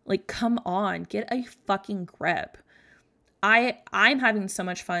 Like, come on, get a fucking grip. I'm having so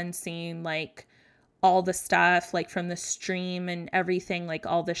much fun seeing like all the stuff like from the stream and everything, like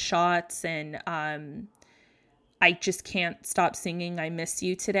all the shots, and I just can't stop singing I Miss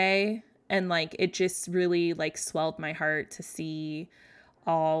You Today. And like, it just really like swelled my heart to see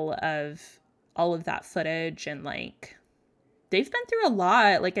all of that footage. And like, they've been through a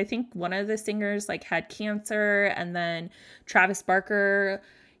lot. Like, I think one of the singers like had cancer, and then Travis Barker,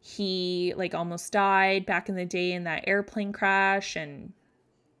 he like almost died back in the day in that airplane crash. And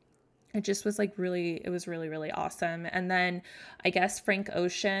it just was like it was really, really awesome. And then I guess Frank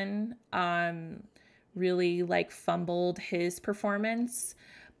Ocean, really like fumbled his performance,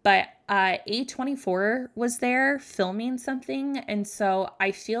 but A24 was there filming something. And so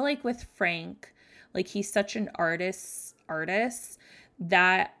I feel like with Frank, like he's such an artist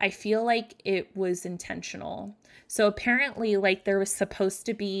that I feel like it was intentional. So apparently, like, there was supposed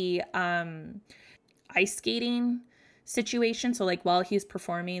to be ice skating situation. So like while he's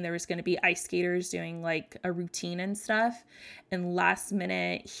performing, there was going to be ice skaters doing like a routine and stuff. And last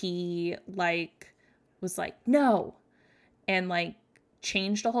minute he like was like, no, and like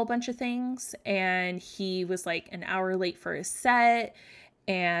changed a whole bunch of things. And he was like an hour late for his set.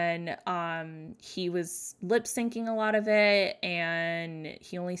 And he was lip syncing a lot of it, and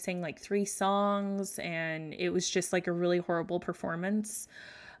he only sang like 3 songs, and it was just like a really horrible performance.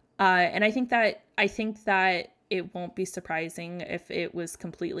 And I think that it won't be surprising if it was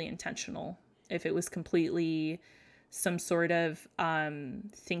completely intentional, if it was completely some sort of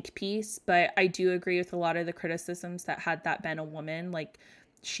think piece. But I do agree with a lot of the criticisms that had that been a woman, like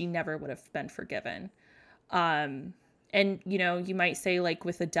she never would have been forgiven. And you know, you might say like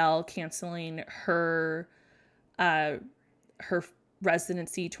with Adele canceling her her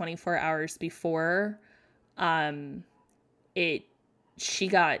residency 24 hours before, she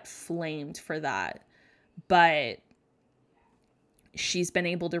got flamed for that. But she's been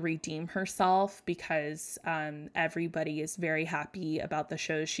able to redeem herself because everybody is very happy about the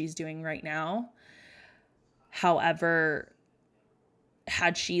shows she's doing right now. However,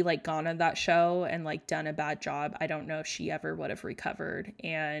 had she like gone on that show and like done a bad job, I don't know if she ever would have recovered.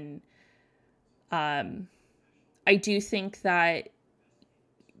 And I do think that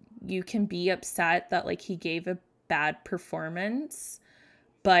you can be upset that like he gave a bad performance,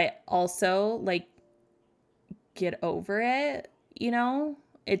 but also like get over it, you know?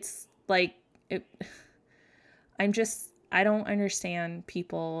 It's like I don't understand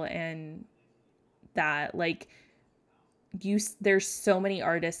people and that like there's so many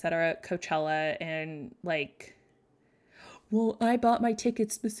artists that are at Coachella and like, well, I bought my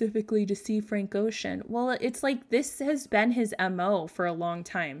ticket specifically to see Frank Ocean. Well, it's like this has been his MO for a long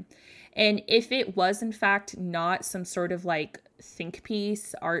time. And if it was in fact not some sort of like think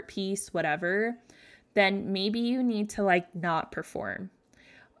piece, art piece, whatever, then maybe you need to like not perform.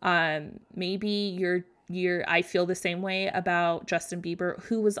 Maybe I feel the same way about Justin Bieber,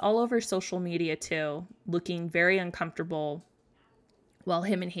 who was all over social media too, looking very uncomfortable while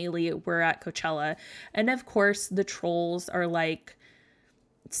him and Haley were at Coachella. And of course, the trolls are like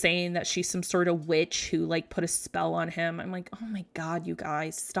saying that she's some sort of witch who like put a spell on him. I'm like, oh my God, you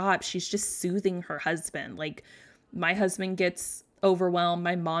guys, stop. She's just soothing her husband. Like, my husband gets overwhelmed.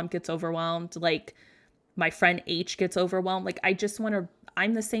 My mom gets overwhelmed. Like, my friend H gets overwhelmed. Like,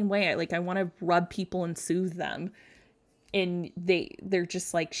 I'm the same way. I want to rub people and soothe them. And they're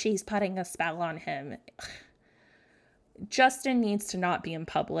just like, she's putting a spell on him. Justin needs to not be in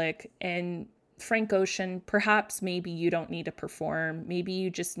public. And Frank Ocean, perhaps maybe you don't need to perform. Maybe you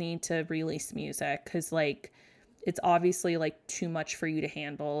just need to release music, because like it's obviously like too much for you to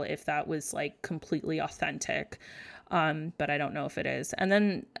handle if that was like completely authentic. But I don't know if it is. And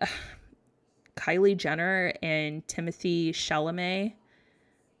then Kylie Jenner and Timothy Chalamet.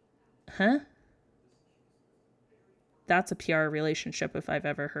 Huh? That's a PR relationship if I've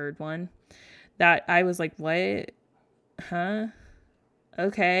ever heard one. That I was like, what? Huh?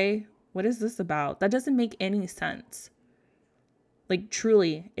 Okay. What is this about? That doesn't make any sense. Like,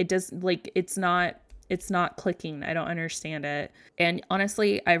 truly, it does, like, it's not clicking. I don't understand it. And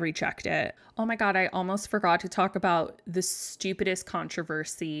honestly, I reject it. Oh my God, I almost forgot to talk about the stupidest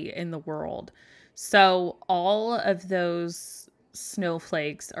controversy in the world. So all of those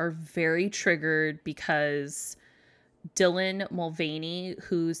snowflakes are very triggered because Dylan Mulvaney,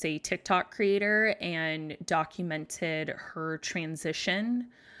 who's a TikTok creator and documented her transition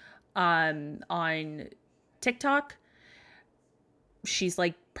on TikTok. She's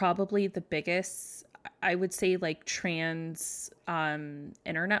like probably the biggest, I would say, like trans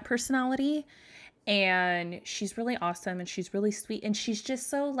internet personality. And she's really awesome and she's really sweet. And she's just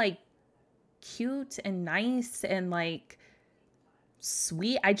so like cute and nice and like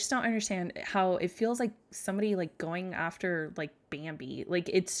sweet. I just don't understand how it feels like somebody like going after like Bambi. Like,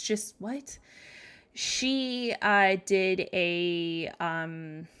 it's just, what? She did a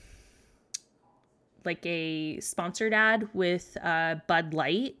like a sponsored ad with Bud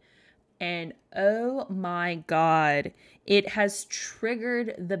Light, and oh my God, it has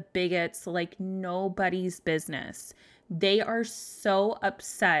triggered the bigots like nobody's business. They are so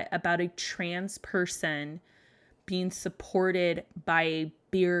upset about a trans person being supported by a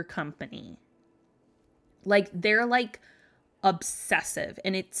beer company. Like, they're like obsessive,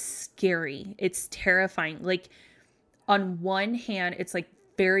 and it's scary. It's terrifying. Like, on one hand, it's like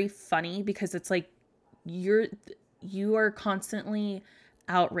very funny because it's like you are constantly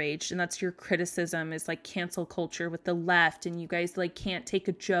outraged, and that's your criticism, is like cancel culture with the left, and you guys like can't take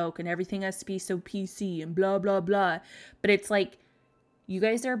a joke and everything has to be so PC and blah blah blah. But it's like, you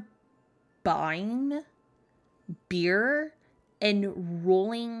guys are buying beer and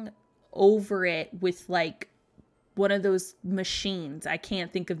rolling over it with like one of those machines. I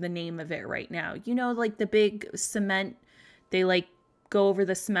can't think of the name of it right now. You know, like the big cement, they like go over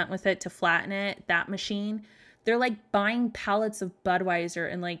the cement with it to flatten it, that machine. They're like buying pallets of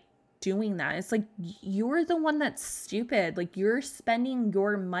Budweiser and like doing that. It's like, you're the one that's stupid. Like, you're spending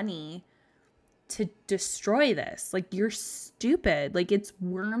your money to destroy this. Like, you're stupid. Like, it's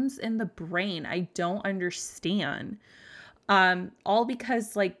worms in the brain. I don't understand. All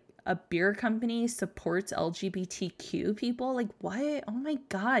because like a beer company supports LGBTQ people. Like, what? Oh my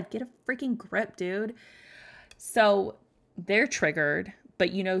God, get a freaking grip, dude. So they're triggered,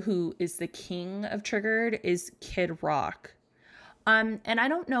 but you know who is the king of triggered is Kid Rock. And I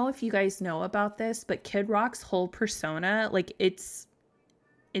don't know if you guys know about this, but Kid Rock's whole persona, like it's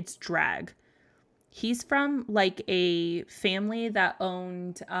drag. He's from like a family that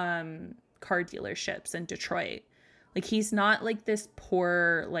owned car dealerships in Detroit. Like, he's not like this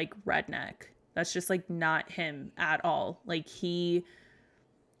poor like redneck. That's just like not him at all. Like, he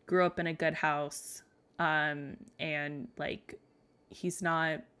grew up in a good house. And like, he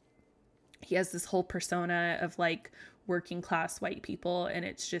has this whole persona of like working class white people, and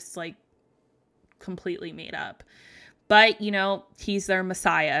it's just like completely made up. But, you know, he's their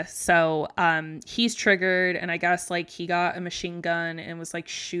messiah. So he's triggered, and I guess like he got a machine gun and was like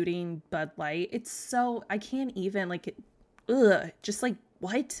shooting Bud Light. It's so, I can't even like, just like,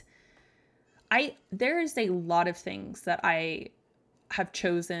 what? There is a lot of things that I have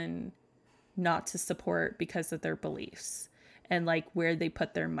chosen not to support because of their beliefs and like where they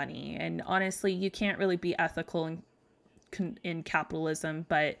put their money. And honestly, you can't really be ethical in capitalism,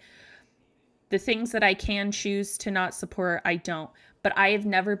 but the things that I can choose to not support, I don't. But I have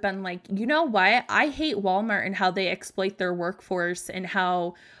never been like, you know what? I hate Walmart and how they exploit their workforce, and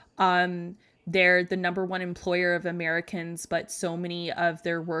how they're the number one employer of Americans, but so many of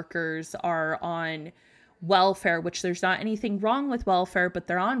their workers are on welfare, which there's not anything wrong with welfare, but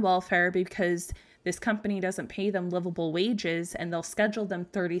they're on welfare because this company doesn't pay them livable wages, and they'll schedule them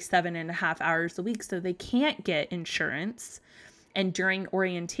 37 and a half hours a week, so they can't get insurance. And during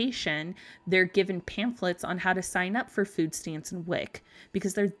orientation, they're given pamphlets on how to sign up for food stamps and WIC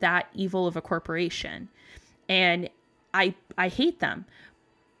because they're that evil of a corporation. And I hate them.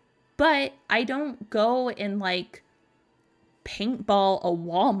 But I don't go and like paintball a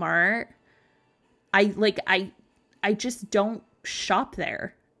Walmart. I just don't shop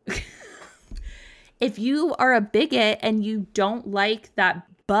there. If you are a bigot and you don't like that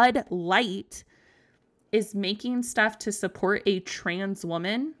Bud Light is making stuff to support a trans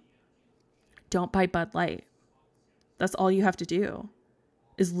woman, don't buy Bud Light. That's all you have to do,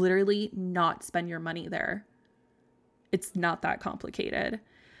 is literally not spend your money there. It's not that complicated.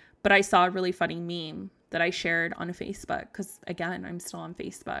 But I saw a really funny meme that I shared on Facebook, because again, I'm still on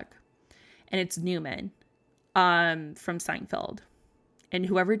Facebook, and it's Newman from Seinfeld. And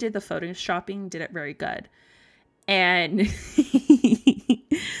whoever did the photoshopping did it very good. And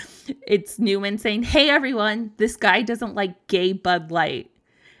it's Newman saying, "Hey everyone, this guy doesn't like gay Bud Light."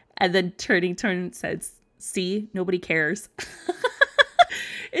 And then turning says, "See, nobody cares."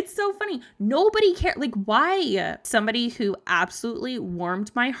 It's so funny. Nobody cares. Like, why? Somebody who absolutely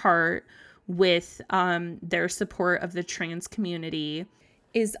warmed my heart with their support of the trans community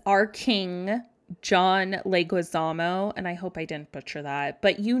is our king, John Leguizamo, and I hope I didn't butcher that,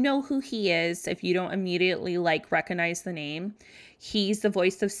 but you know who he is if you don't immediately like recognize the name. He's the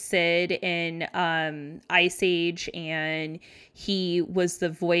voice of Sid in Ice Age, and he was the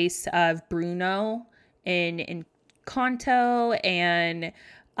voice of Bruno in Encanto, and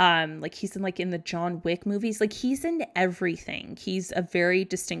like he's in the John Wick movies. Like, he's in everything. He's a very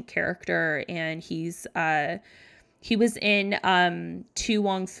distinct character, and he was in Tu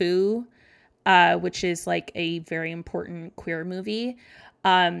Wong Fu, which is like a very important queer movie.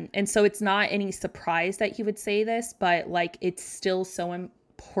 And so it's not any surprise that he would say this, but like, it's still so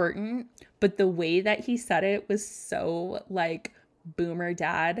important. But the way that he said it was so like boomer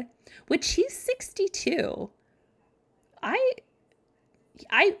dad, which he's 62.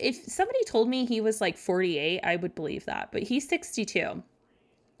 If somebody told me he was like 48, I would believe that, but he's 62.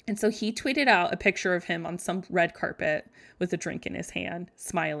 And so he tweeted out a picture of him on some red carpet with a drink in his hand,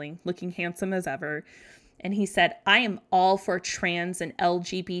 smiling, looking handsome as ever. And he said, "I am all for trans and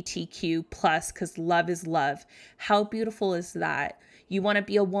LGBTQ plus because love is love. How beautiful is that? You want to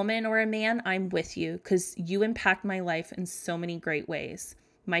be a woman or a man? I'm with you because you impact my life in so many great ways.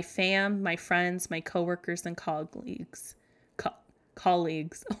 my fam, my friends, my coworkers, and colleagues.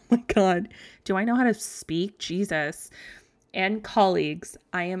 Colleagues. Oh my God. Do I know how to speak? Jesus. And colleagues,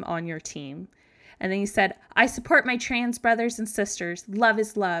 I am on your team. And then he said, I support my trans brothers and sisters. Love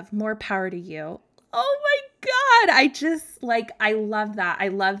is love. More power to you. Oh my God. I love that. I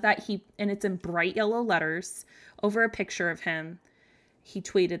love that and it's in bright yellow letters over a picture of him. He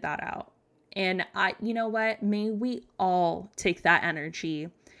tweeted that out. And you know what? May we all take that energy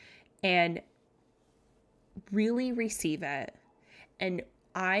and really receive it. And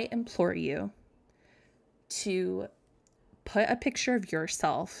I implore you to put a picture of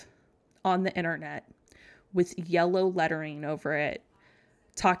yourself on the internet with yellow lettering over it,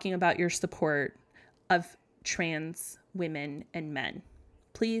 talking about your support of trans women and men.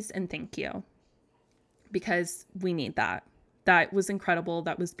 Please and thank you. Because we need that. That was incredible.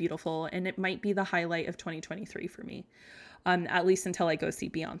 That was beautiful. And it might be the highlight of 2023 for me. At least until I go see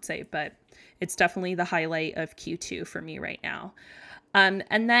Beyonce. But it's definitely the highlight of Q2 for me right now.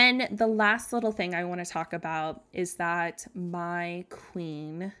 And then the last little thing I want to talk about is that my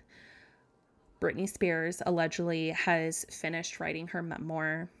queen, Britney Spears, allegedly has finished writing her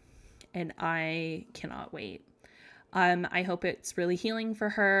memoir, and I cannot wait. I hope it's really healing for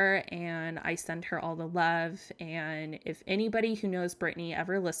her, and I send her all the love. And if anybody who knows Britney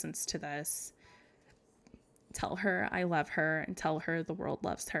ever listens to this, tell her I love her and tell her the world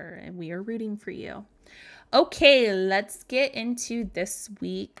loves her, and we are rooting for you. Okay, let's get into this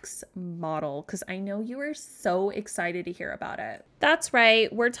week's model, because I know you are so excited to hear about it. That's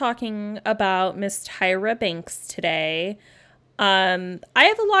right. We're talking about Miss Tyra Banks today. I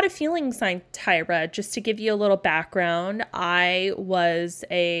have a lot of feelings on Tyra. Just to give you a little background, I was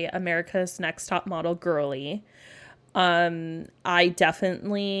a America's Next Top Model girly. I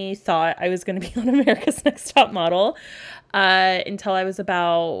definitely thought I was going to be on America's Next Top Model until I was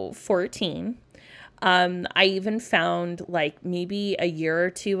about 14. I even found, like, maybe a year or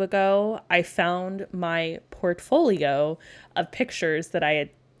two ago, I found my portfolio of pictures that I had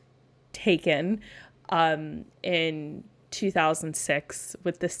taken in 2006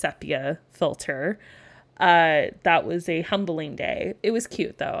 with the sepia filter. That was a humbling day. It was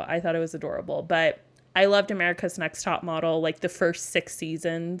cute, though. I thought it was adorable. But I loved America's Next Top Model, like the first 6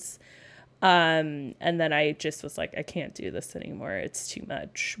 seasons. And then I just was like, I can't do this anymore. It's too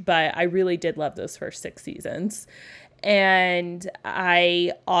much. But I really did love those first 6 seasons. And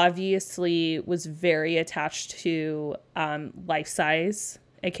I obviously was very attached to Life Size,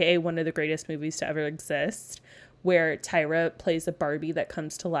 aka one of the greatest movies to ever exist, where Tyra plays a Barbie that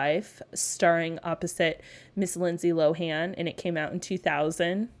comes to life, starring opposite Miss Lindsay Lohan, and it came out in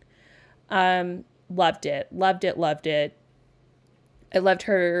 2000. Loved it. I loved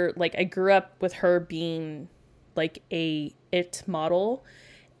her. Like, I grew up with her being like a it model,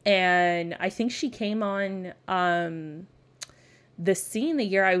 and I think she came on the scene the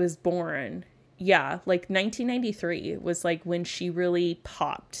year I was born. Yeah, like 1993 was like when she really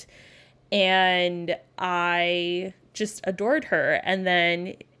popped, and I just adored her. And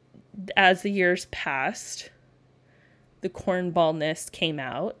then as the years passed, the cornballness came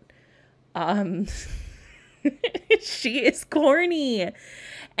out. She is corny,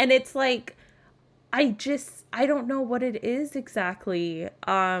 and it's like, I don't know what it is exactly.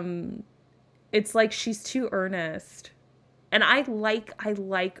 It's like she's too earnest, and I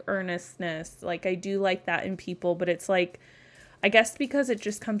like earnestness. Like, I do like that in people, but it's like, I guess because it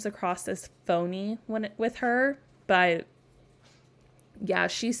just comes across as phony with her. But yeah,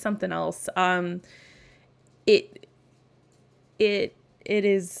 she's something else. It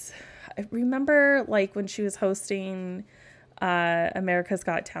is. I remember, like, when she was hosting America's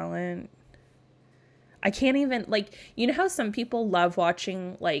Got Talent. I can't even, like, you know how some people love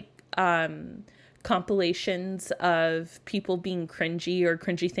watching, like, compilations of people being cringy or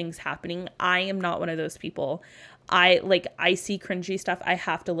cringy things happening? I am not one of those people. I see cringy stuff, I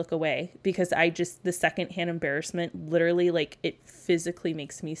have to look away, because the secondhand embarrassment, literally, like, it physically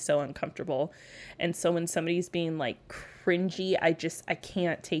makes me so uncomfortable. And so when somebody's being, like, cringy, I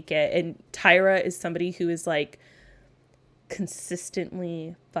can't take it. And Tyra is somebody who is, like,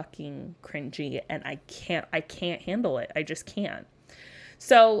 consistently fucking cringy, and I can't handle it. I just can't.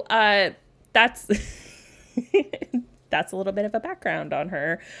 So, that's that's a little bit of a background on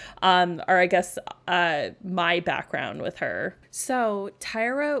her, or I guess my background with her. So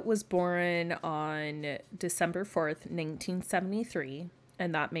Tyra was born on December 4th, 1973,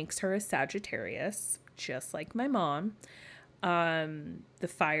 and that makes her a Sagittarius, just like my mom. The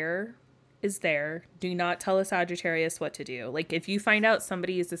fire is there. Do not tell a Sagittarius what to do. Like, if you find out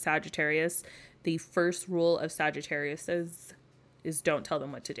somebody is a Sagittarius, the first rule of Sagittarius is don't tell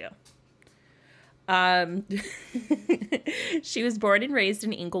them what to do. Um, she was born and raised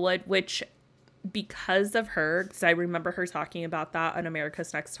in Inglewood, which because of her, because I remember her talking about that on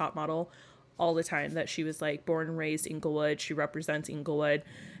America's Next Top Model all the time, that she was like born and raised Inglewood. She represents Inglewood.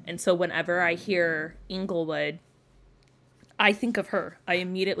 And so whenever I hear Inglewood, I think of her. I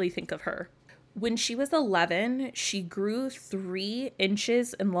immediately think of her. When she was 11, she grew 3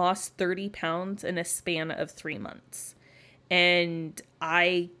 inches and lost 30 pounds in a span of 3 months. And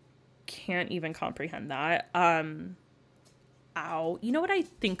I can't even comprehend that. Ow. You know what I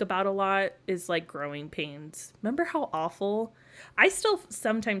think about a lot is like growing pains. Remember how awful? I still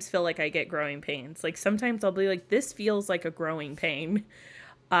sometimes feel like I get growing pains. Like sometimes I'll be like, this feels like a growing pain.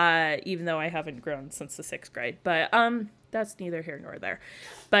 Even though I haven't grown since the 6th grade. But that's neither here nor there.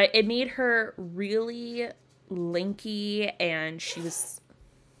 But it made her really lanky, and she was...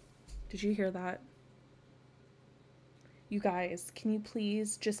 Did you hear that? You guys, can you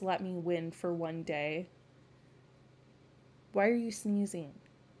please just let me win for one day? Why are you sneezing?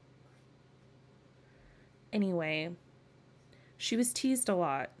 Anyway, she was teased a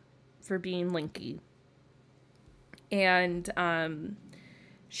lot for being lanky. And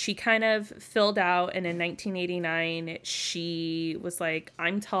she kind of filled out, and in 1989, she was like,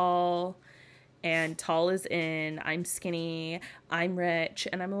 I'm tall, and tall is in, I'm skinny, I'm rich,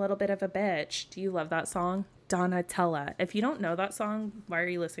 and I'm a little bit of a bitch. Do you love that song? Donatella. If you don't know that song, why are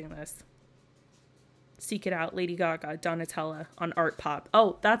you listening to this? Seek it out. Lady Gaga, Donatella on Art Pop.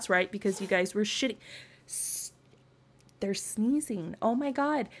 Oh, that's right, because you guys were shitty. They're sneezing. Oh my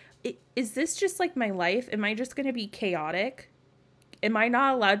God. Is this just like my life? Am I just going to be chaotic? Am I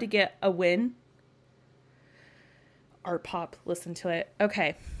not allowed to get a win? Art Pop, listen to it.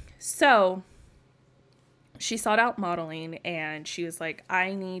 Okay, so she sought out modeling, and she was like,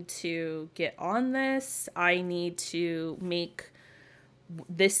 I need to get on this. I need to make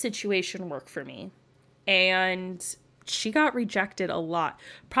this situation work for me. And she got rejected a lot.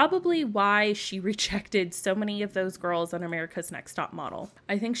 Probably why she rejected so many of those girls on America's Next Top Model.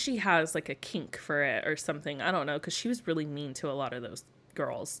 I think she has like a kink for it or something. I don't know, because she was really mean to a lot of those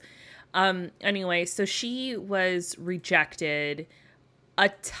girls. Anyway, so she was rejected a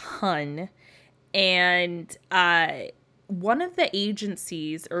ton. And one of the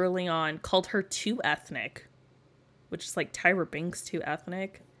agencies early on called her too ethnic, which is like Tyra Banks too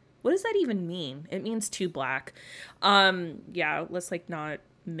ethnic. What does that even mean? It means too black. Yeah, let's like not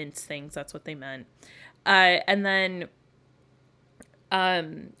mince things. That's what they meant. And then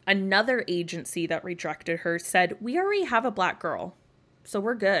another agency that rejected her said, we already have a black girl, so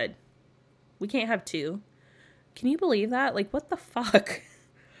we're good. We can't have 2. Can you believe that? Like, what the fuck?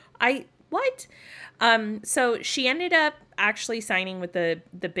 What? So she ended up actually signing with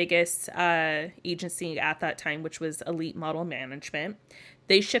the biggest agency at that time, which was Elite Model Management.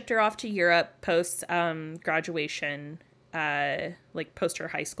 They shipped her off to Europe post graduation, like post her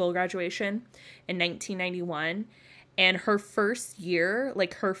high school graduation in 1991. And her first year,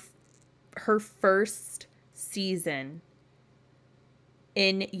 like her first season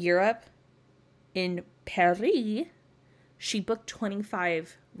in Europe, in Paris, she booked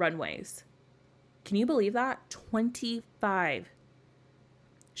 25 runways. Can you believe that? 25.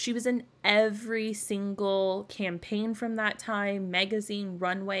 She was in every single campaign from that time, magazine,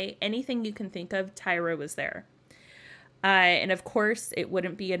 runway, anything you can think of, Tyra was there. And of course, it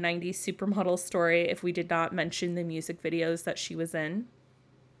wouldn't be a 90s supermodel story if we did not mention the music videos that she was in.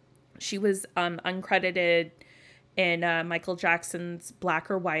 She was uncredited in Michael Jackson's Black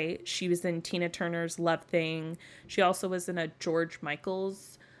or White. She was in Tina Turner's Love Thing. She also was in a George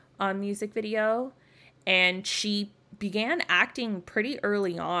Michael's music video. And she began acting pretty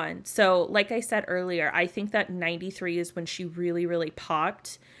early on. So like I said earlier, I think that 93 is when she really, really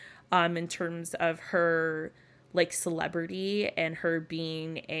popped in terms of her like celebrity and her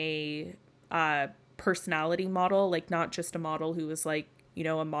being a personality model, like not just a model who was like, you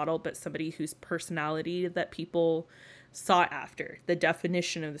know, a model, but somebody whose personality that people sought after, the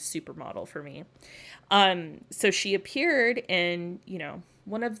definition of the supermodel for me. So she appeared in, you know,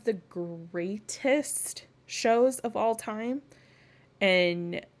 one of the greatest shows of all time.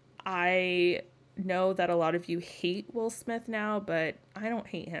 And I know that a lot of you hate Will Smith now, but I don't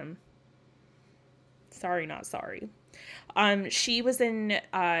hate him. Sorry, not sorry. She was in,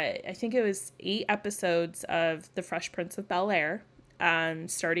 I think it was 8 episodes of The Fresh Prince of Bel-Air.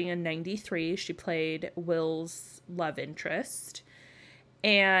 Starting in 93, she played Will's love interest.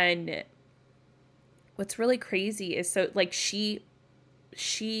 And what's really crazy is, so like she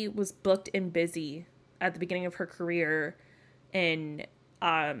was booked and busy at the beginning of her career in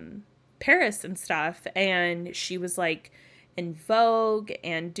Paris and stuff, and she was like in Vogue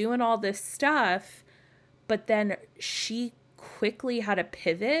and doing all this stuff. But then she quickly had a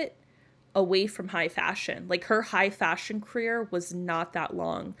pivot away from high fashion. Like, her high fashion career was not that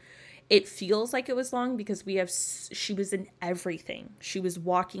long. It feels like it was long because she was in everything. She was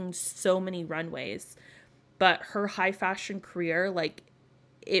walking so many runways. But her high fashion career, like,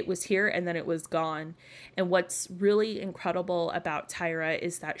 it was here and then it was gone. And what's really incredible about Tyra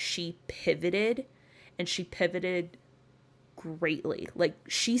is that she pivoted, and she pivoted greatly. Like,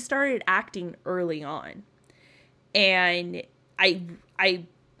 she started acting early on. And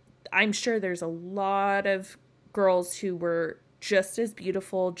I'm sure there's a lot of girls who were just as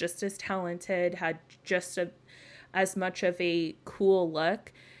beautiful, just as talented, had as much of a cool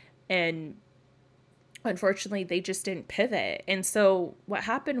look, and unfortunately they just didn't pivot. And so what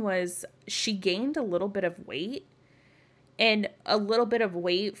happened was she gained a little bit of weight, and a little bit of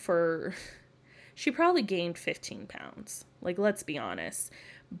weight she probably gained 15 pounds. Like, let's be honest.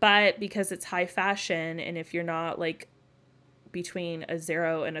 But because it's high fashion, and if you're not like between a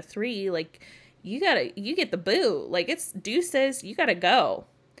 0 and a 3, like, you get the boot. Like, it's deuces, you gotta go.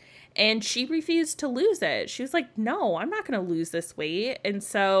 And she refused to lose it. She was like, no, I'm not gonna lose this weight. And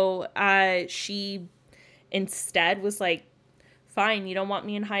so she instead was like, fine, you don't want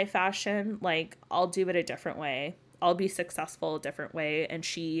me in high fashion, like, I'll do it a different way. I'll be successful a different way. And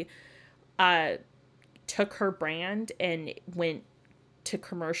she took her brand and went to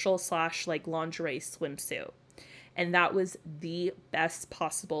commercial / like lingerie swimsuit. And that was the best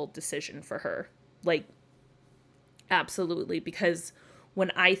possible decision for her. Like, absolutely. Because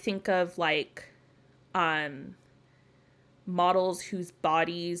when I think of like models whose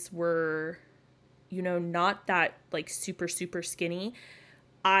bodies were, you know, not that like super, super skinny,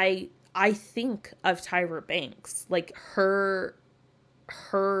 I think of Tyra Banks. Like, her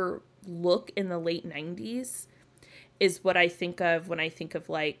look in the late 90s is what I think of when I think of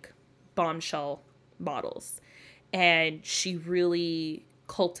like bombshell models. And she really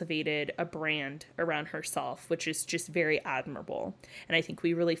cultivated a brand around herself, which is just very admirable. And I think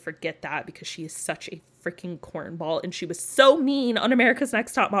we really forget that because she is such a freaking cornball, and she was so mean on America's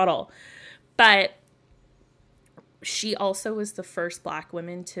Next Top Model. But she also was the first Black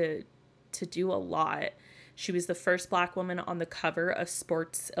woman to do a lot. She was the first Black woman on the cover of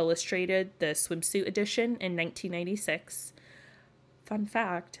Sports Illustrated, the swimsuit edition, in 1996. Fun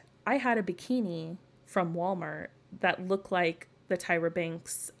fact, I had a bikini from Walmart that looked like the Tyra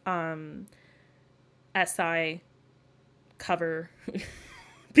Banks SI cover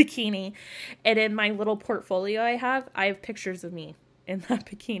bikini. And in my little portfolio I have pictures of me in that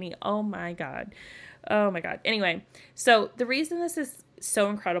bikini. Oh my God. Anyway, so the reason this is so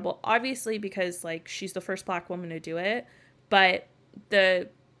incredible, obviously because like she's the first Black woman to do it, but the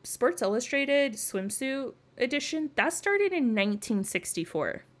Sports Illustrated swimsuit edition, that started in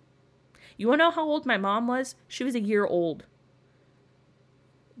 1964. You want to know how old my mom was? She was a year old.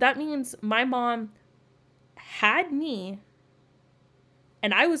 That means my mom had me,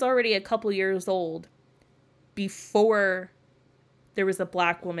 and I was already a couple years old before there was a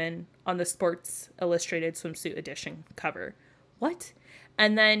Black woman on the Sports Illustrated swimsuit edition cover. What?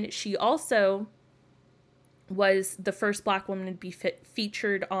 And then she also was the first Black woman to be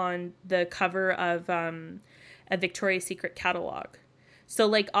featured on the cover of a Victoria's Secret catalog. So,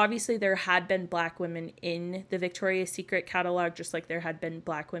 like, obviously there had been Black women in the Victoria's Secret catalog, just like there had been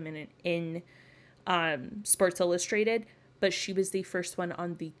Black women in Sports Illustrated, but she was the first one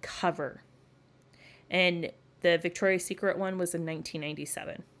on the cover. And the Victoria's Secret one was in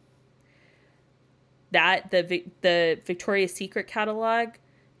 1997. The Victoria's Secret catalog,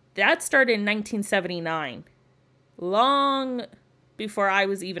 that started in 1979. Long before I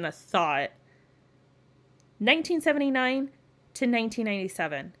was even a thought. 1979 to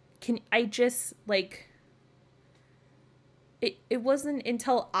 1997. It wasn't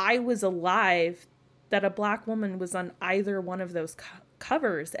until I was alive that a Black woman was on either one of those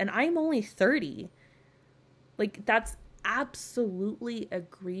covers. And I'm only 30. Like, that's absolutely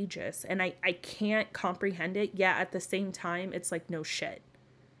egregious. And I can't comprehend it. Yeah, at the same time, it's like, no shit.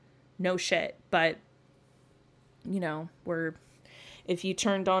 But, you know, if you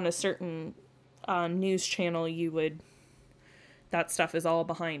turned on a certain news channel, that stuff is all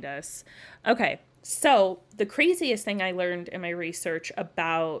behind us. Okay, so the craziest thing I learned in my research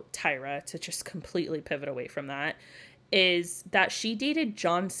about Tyra, to just completely pivot away from that, is that she dated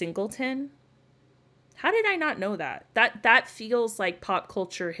John Singleton. How did I not know that? That feels like pop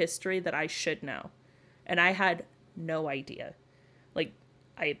culture history that I should know. And I had no idea. Like,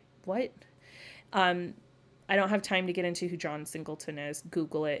 what? I don't have time to get into who John Singleton is.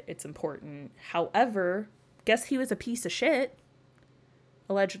 Google it. It's important. However, guess he was a piece of shit,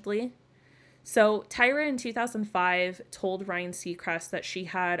 allegedly. So Tyra in 2005 told Ryan Seacrest that she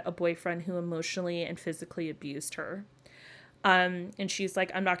had a boyfriend who emotionally and physically abused her. And she's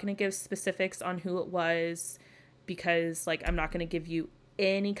like, I'm not going to give specifics on who it was because, like, I'm not going to give you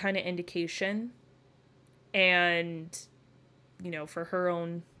any kind of indication. And, you know, for her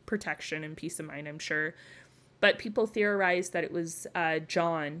own protection and peace of mind, I'm sure. But people theorized that it was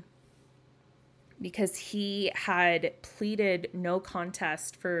John, because he had pleaded no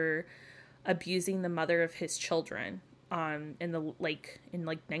contest for abusing the mother of his children in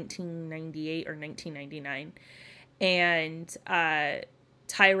 1998 or 1999. And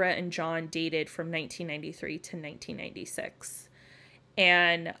Tyra and John dated from 1993 to 1996.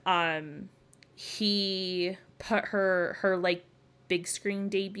 And he put her like big screen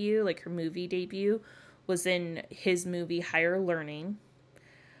debut, like her movie debut, was in his movie Higher Learning,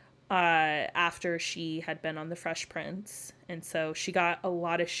 after she had been on The Fresh Prince. And so she got a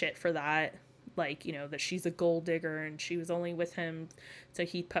lot of shit for that. Like, you know, that she's a gold digger and she was only with him so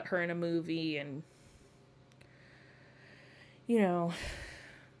he put her in a movie, and, you know,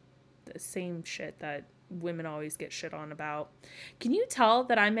 the same shit that women always get shit on about. Can you tell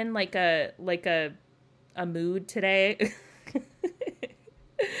that I'm in like a mood today?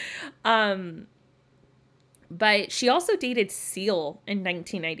 But she also dated Seal in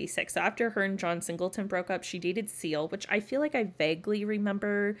 1996. So after her and John Singleton broke up, she dated Seal, which I feel like I vaguely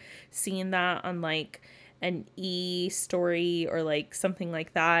remember seeing that on like an E story or like something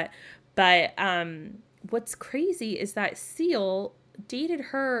like that. But what's crazy is that Seal dated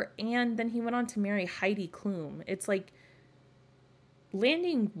her and then he went on to marry Heidi Klum. It's like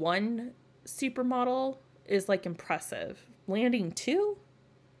landing one supermodel is like impressive. Landing two?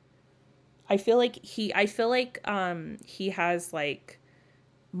 I feel like he has like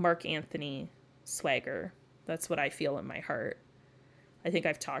Mark Anthony swagger. That's what I feel in my heart. I think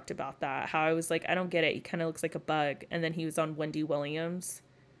I've talked about that. How I was like, I don't get it. He kind of looks like a bug. And then he was on Wendy Williams.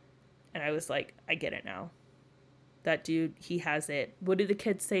 And I was like, I get it now. That dude, he has it. What do the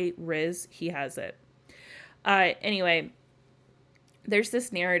kids say? Riz, he has it. Anyway, there's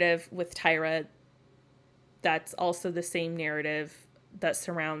this narrative with Tyra that's also the same narrative that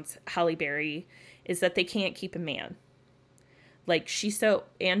surrounds Halle Berry, is that they can't keep a man. Like,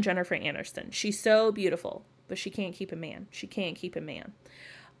 and Jennifer Aniston, she's so beautiful, but she can't keep a man. She can't keep a man.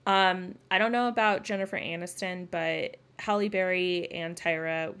 I don't know about Jennifer Aniston, but Halle Berry and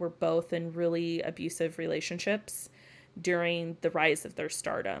Tyra were both in really abusive relationships during the rise of their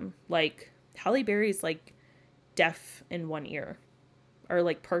stardom. Like, Halle Berry's like deaf in one ear, or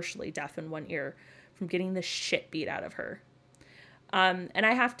like partially deaf in one ear from getting the shit beat out of her. And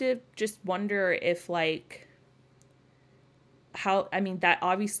I have to just wonder if, like, that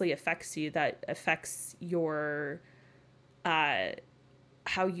obviously affects you. That affects your,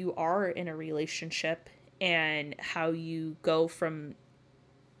 how you are in a relationship and how you go from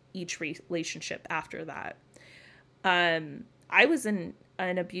each relationship after that. I was in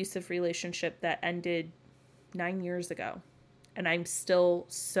an abusive relationship that ended 9 years ago, and I'm still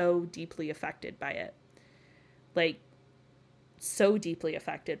so deeply affected by it. Like, so deeply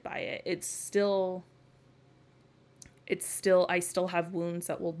affected by it. It's still, I still have wounds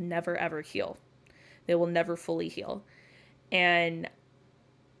that will never ever heal. They will never fully heal. And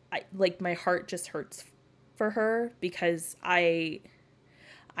my heart just hurts for her, because I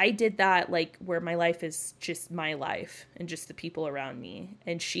did that, like, where my life is just my life and just the people around me.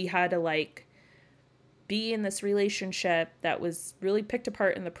 And she had to, like, be in this relationship that was really picked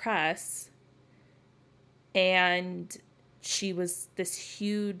apart in the press. And she was this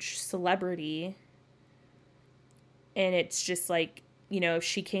huge celebrity. And it's just like, you know, if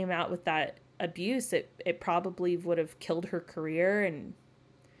she came out with that abuse, it probably would have killed her career. And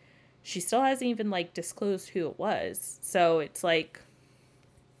she still hasn't even, like, disclosed who it was. So it's like,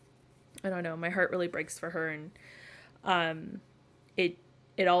 I don't know, my heart really breaks for her. And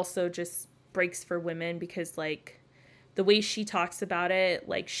it also just breaks for women, because, like, the way she talks about it,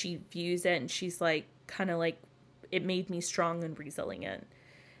 like, she views it and she's like, kind of like, it made me strong and resilient.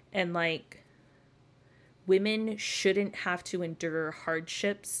 And, like, women shouldn't have to endure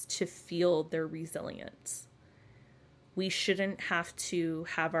hardships to feel their resilience. We shouldn't have to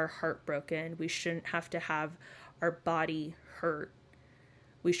have our heart broken. We shouldn't have to have our body hurt.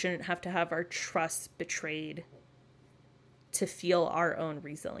 We shouldn't have to have our trust betrayed to feel our own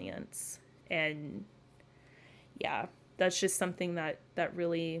resilience. And yeah, that's just something that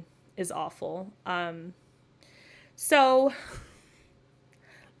really is awful. So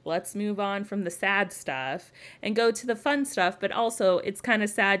let's move on from the sad stuff and go to the fun stuff, but also it's kind of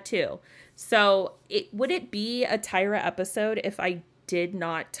sad too. So would it be a Tyra episode if I did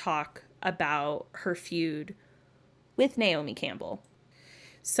not talk about her feud with Naomi Campbell?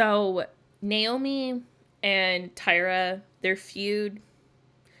 So Naomi and Tyra, their feud,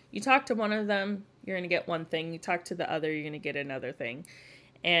 you talk to one of them, you're going to get one thing. You talk to the other, you're going to get another thing.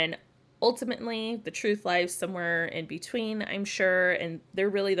 And ultimately, the truth lies somewhere in between, I'm sure. And they're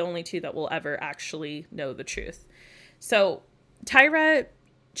really the only two that will ever actually know the truth. So Tyra,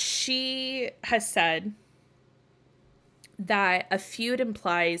 she has said that a feud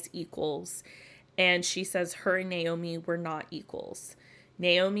implies equals. And she says her and Naomi were not equals.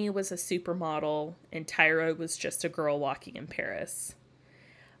 Naomi was a supermodel and Tyra was just a girl walking in Paris.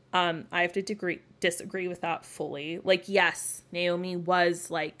 I have to disagree with that fully. Like, yes, Naomi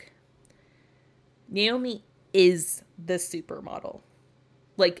is the supermodel.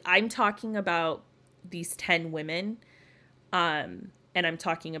 Like, I'm talking about these 10 women, and I'm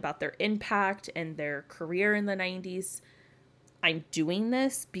talking about their impact and their career in the 90s. I'm doing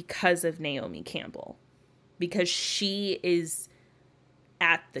this because of Naomi Campbell, because she is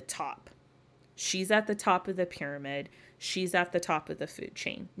at the top. She's at the top of the pyramid. She's at the top of the food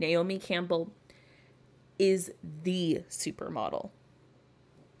chain. Naomi Campbell is the supermodel.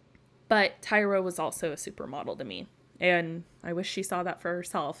 But Tyra was also a supermodel to me. And I wish she saw that for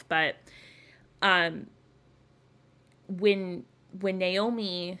herself. But when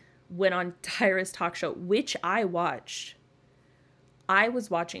Naomi went on Tyra's talk show, which I watched, I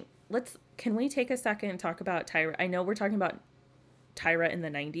was watching. Can we take a second and talk about Tyra? I know we're talking about Tyra in the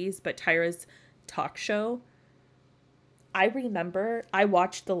 90s, but Tyra's talk show, I remember I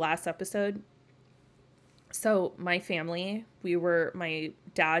watched the last episode. So my family, my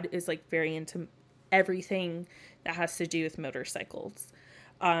dad is like very into everything that has to do with motorcycles,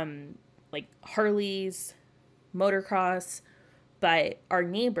 like Harleys, motocross. But our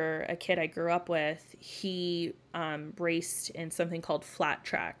neighbor, a kid I grew up with, he raced in something called flat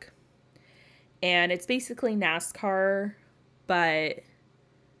track. And it's basically NASCAR, but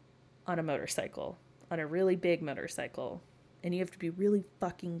on a motorcycle, on a really big motorcycle. And you have to be really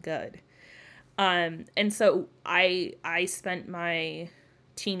fucking good. And so I spent my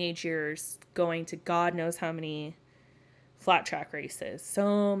teenage years going to God knows how many flat track races.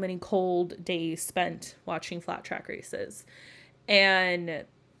 So many cold days spent watching flat track races. And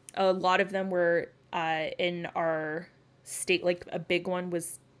a lot of them were in our state. Like a big one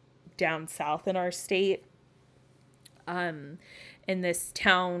was down south in our state, in this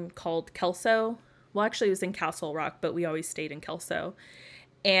town called Kelso. Well, actually it was in Castle Rock, but we always stayed in Kelso.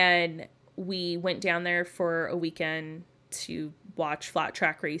 And we went down there for a weekend to watch flat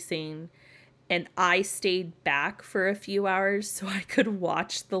track racing. And I stayed back for a few hours so I could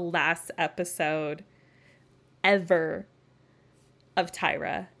watch the last episode ever of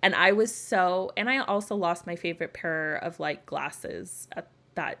Tyra. And I also lost my favorite pair of like glasses at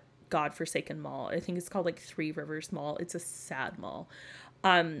that godforsaken mall. I think it's called like Three Rivers Mall. It's a sad mall.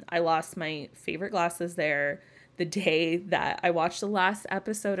 I lost my favorite glasses there the day that I watched the last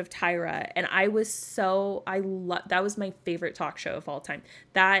episode of Tyra. And that was my favorite talk show of all time.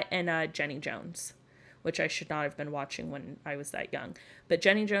 That and Jenny Jones, which I should not have been watching when I was that young. But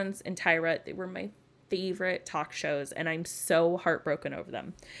Jenny Jones and Tyra, they were my favorite talk shows, and I'm so heartbroken over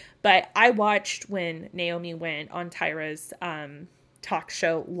them. But I watched when Naomi went on Tyra's talk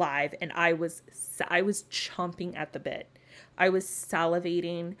show live, and I was chomping at the bit. I was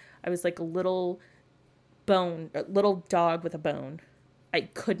salivating. I was like a little dog with a bone. I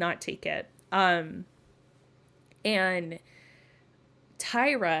could not take it. And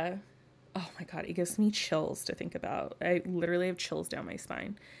Tyra, oh my God, it gives me chills to think about. I literally have chills down my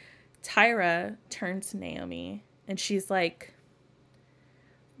spine. Tyra turns to Naomi and she's like,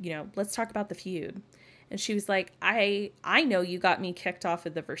 let's talk about the feud. And she was like, I know you got me kicked off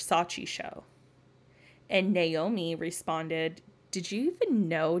of the Versace show. And Naomi responded, did you even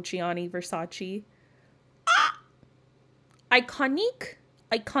know Gianni Versace? Iconique.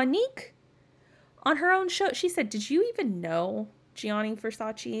 On her own show, she said, did you even know Gianni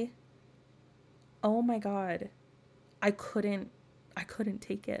Versace? Oh my God. I couldn't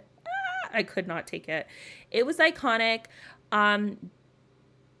take it. I could not take it. It was iconic. Only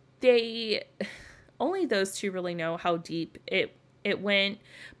those two really know how deep it went.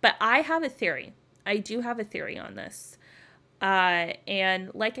 But I have a theory. I do have a theory on this.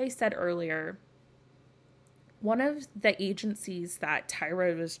 And like I said earlier, one of the agencies that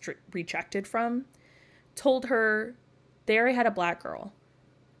Tyra was rejected from told her they already had a black girl.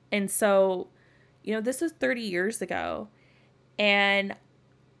 And so, this was 30 years ago. And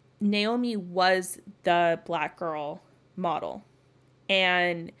Naomi was the black girl model.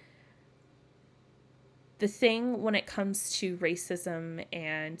 And the thing when it comes to racism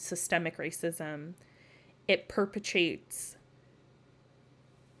and systemic racism, it perpetuates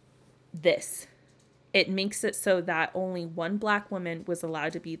this. It makes it so that only one black woman was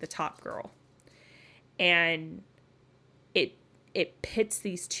allowed to be the top girl. And it pits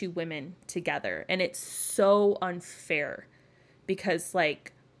these two women together. And it's so unfair because,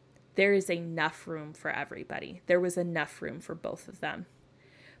 like, there is enough room for everybody. There was enough room for both of them.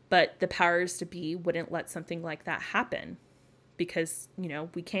 But the powers to be wouldn't let something like that happen because, you know,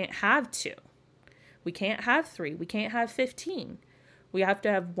 we can't have two. We can't have three. We can't have 15. We have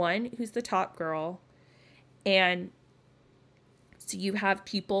to have one who's the top girl. And so you have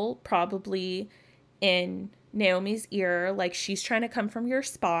people probably in Naomi's ear, like, she's trying to come from your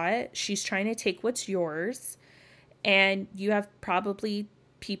spot. She's trying to take what's yours. And you have probably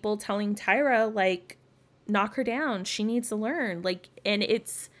people telling Tyra, like, knock her down. She needs to learn. Like, and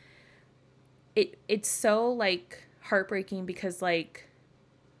it's so, like, heartbreaking because, like,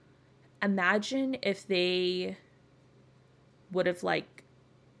 imagine if they would have, like,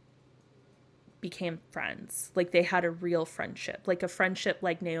 became friends. Like, they had a real friendship. Like, a friendship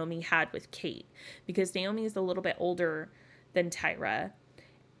like Naomi had with Kate. Because Naomi is a little bit older than Tyra.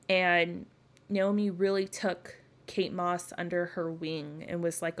 And Naomi really took Kate Moss under her wing and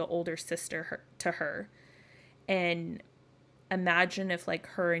was, like, an older sister to her. And imagine if, like,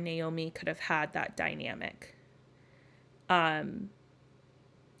 her and Naomi could have had that dynamic.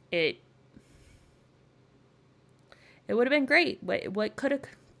 It would have been great. What could have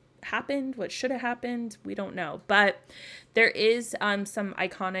happened, what should have happened, we don't know. But there is some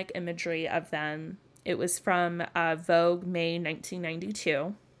iconic imagery of them. It was from Vogue May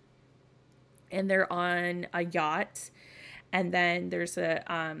 1992. And they're on a yacht. And then there's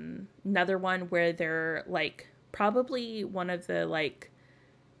another one where they're, like, probably one of the, like,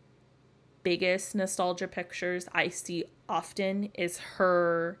 biggest nostalgia pictures I see often is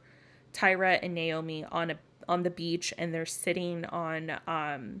her, Tyra and Naomi on the beach, and they're sitting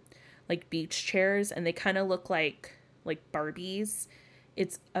on like beach chairs, and they kind of look like Barbies.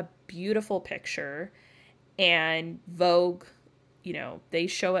 It's a beautiful picture, and Vogue, you know, they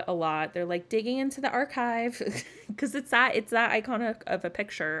show it a lot. They're, like, digging into the archive because it's that iconic of a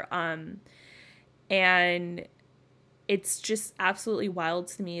picture. And it's just absolutely wild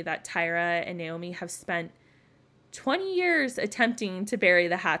to me that Tyra and Naomi have spent 20 years attempting to bury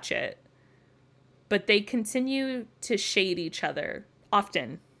the hatchet, but they continue to shade each other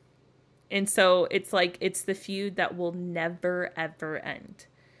often. And so it's like, it's the feud that will never, ever end.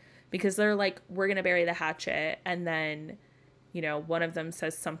 Because they're like, we're going to bury the hatchet. And then, you know, one of them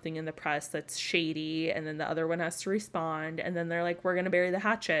says something in the press that's shady. And then the other one has to respond. And then they're like, we're going to bury the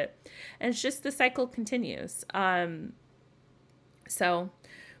hatchet. And it's just the cycle continues. So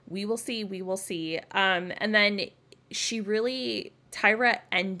we will see. And then Tyra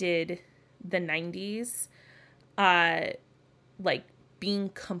ended the 90s, like, being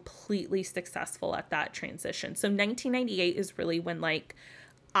completely successful at that transition. So 1998 is really when, like,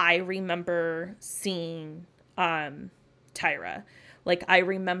 I remember seeing Tyra. Like, I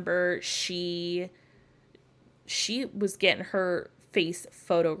remember she was getting her face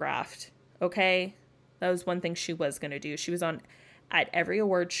photographed, okay? That was one thing she was going to do. She was on at every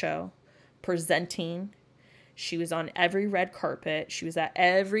award show presenting. She was on every red carpet. She was at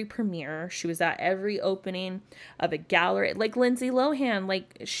every premiere. She was at every opening of a gallery. Like Lindsay Lohan,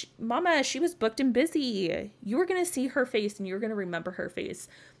 like, Mama, she was booked and busy. You were going to see her face and you were going to remember her face.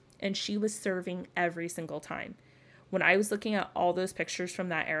 And she was serving every single time. When I was looking at all those pictures from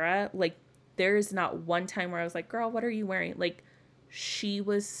that era, like, there is not one time where I was like, girl, what are you wearing? Like, she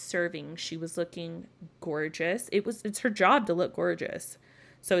was serving. She was looking gorgeous. It's her job to look gorgeous.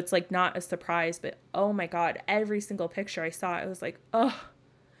 So it's, like, not a surprise, but oh my God, every single picture I saw, I was like, oh,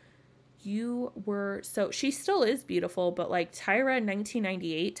 you were so, she still is beautiful, but, like, Tyra,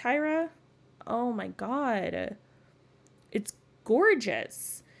 1998 Tyra, oh my God, it's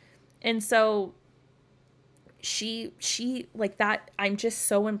gorgeous. And so she like that, I'm just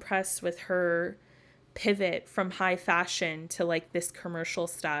so impressed with her pivot from high fashion to, like, this commercial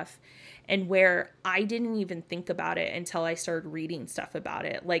stuff, and where I didn't even think about it until I started reading stuff about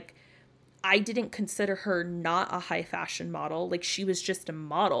it. Like, I didn't consider her not a high fashion model. Like, she was just a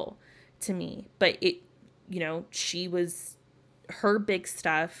model to me, but it, you know, her big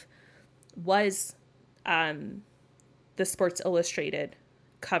stuff was the Sports Illustrated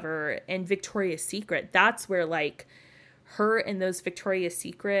cover and Victoria's Secret. That's where, like, her and those Victoria's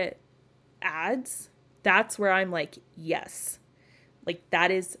Secret ads, that's where I'm like, yes, like, that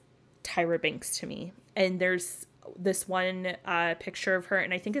is Tyra Banks to me. And there's this one picture of her,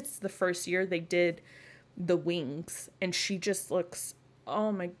 and I think it's the first year they did the wings, and she just looks,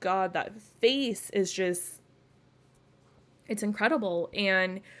 oh my God, that face is just, it's incredible.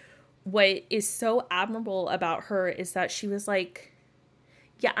 And what is so admirable about her is that she was like,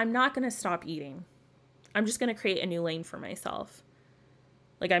 yeah, I'm not going to stop eating. I'm just going to create a new lane for myself.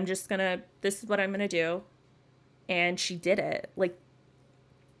 Like, I'm just going to, this is what I'm going to do. And she did it. Like,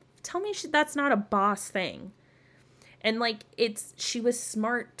 tell me that's not a boss thing. And like, she was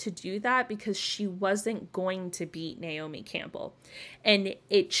smart to do that because she wasn't going to beat Naomi Campbell. And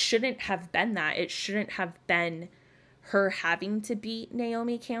it shouldn't have been that. It shouldn't have been her having to beat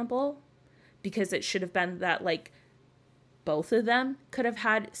Naomi Campbell, because it should have been that like both of them could have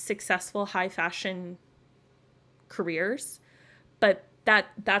had successful high fashion careers. But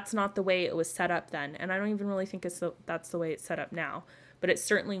that's not the way it was set up then. And I don't even really think that's the way it's set up now. But it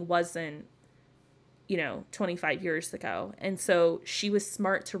certainly wasn't, 25 years ago. And so she was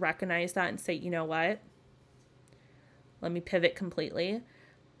smart to recognize that and say, you know what? Let me pivot completely.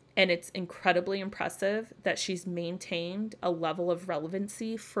 And it's incredibly impressive that she's maintained a level of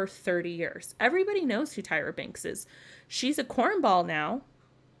relevancy for 30 years. Everybody knows who Tyra Banks is. She's a cornball now,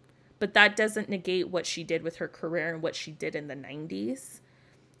 but that doesn't negate what she did with her career and what she did in the 90s.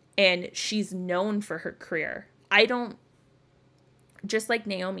 And she's known for her career. Just like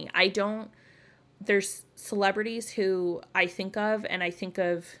Naomi, there's celebrities who I think of, and I think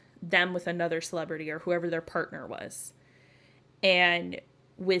of them with another celebrity or whoever their partner was. And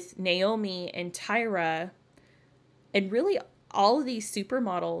with Naomi and Tyra, and really all of these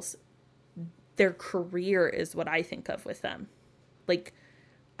supermodels, their career is what I think of with them. Like,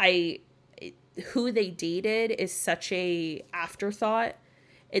 who they dated is such a afterthought.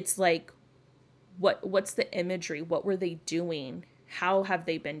 It's like, what's the imagery? What were they doing? How have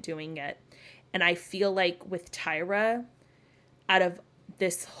they been doing it? And I feel like with Tyra, out of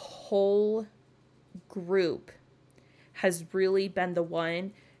this whole group, has really been the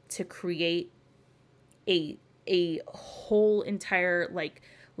one to create a whole entire, like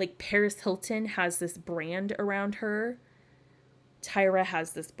Paris Hilton has this brand around her. Tyra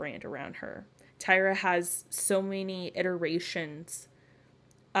has this brand around her. Tyra has so many iterations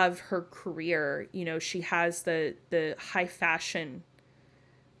of her career. She has the high fashion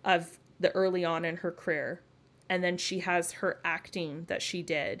of the early on in her career. And then she has her acting that she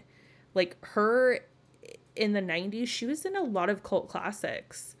did. Like, her in the 90s, she was in a lot of cult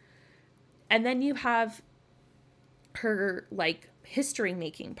classics. And then you have her like history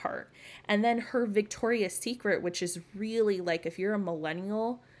making part. And then her Victoria's Secret, which is really like, if you're a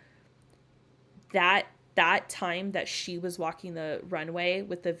millennial, that time that she was walking the runway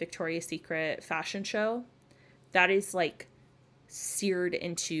with the Victoria's Secret fashion show, that is like seared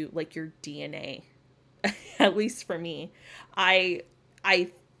into like your DNA. At least for me. I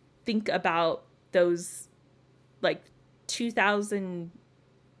think about those like 2000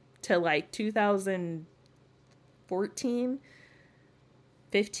 to like 2014,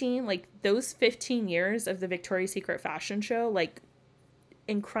 15, like those 15 years of the Victoria's Secret fashion show, like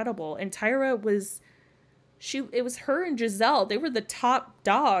incredible. And Tyra it was her and Giselle. They were the top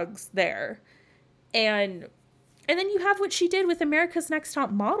dogs there. And then you have what she did with America's Next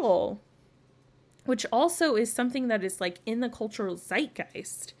Top Model, which also is something that is like in the cultural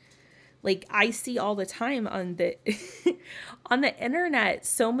zeitgeist. Like, I see all the time on the on the internet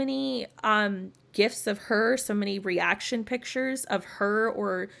so many gifs of her, so many reaction pictures of her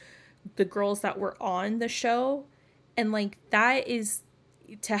or the girls that were on the show. And like, that is,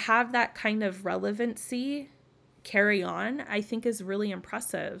 to have that kind of relevancy carry on, I think is really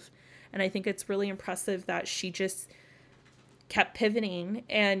impressive. And I think it's really impressive that she just kept pivoting.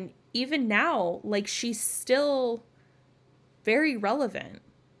 And even now, like, she's still very relevant.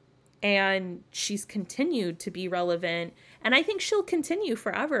 And she's continued to be relevant. And I think she'll continue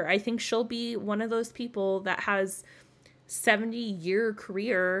forever. I think she'll be one of those people that has 70-year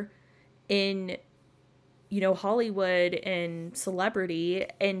career in, Hollywood and celebrity.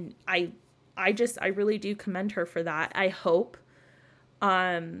 And I really do commend her for that. I hope,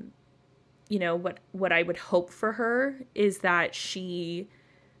 what I would hope for her is that she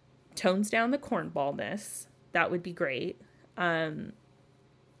tones down the cornballness. That would be great.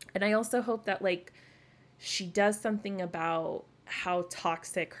 And I also hope that, like, she does something about how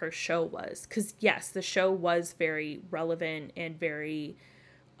toxic her show was. Because, yes, the show was very relevant and very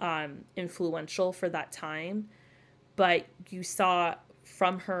influential for that time. But you saw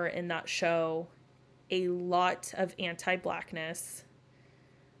from her in that show a lot of anti-Blackness,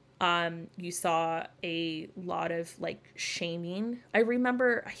 You saw a lot of like shaming. I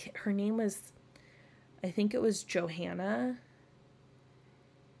remember her name was, I think it was Johanna,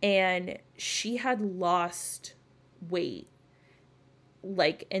 and she had lost weight.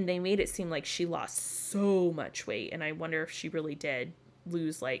 Like, and they made it seem like she lost so much weight. And I wonder if she really did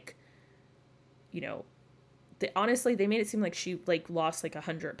lose, like, you know, honestly, they made it seem like she like lost like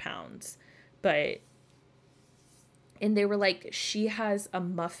 100 pounds, but, and they were like, she has a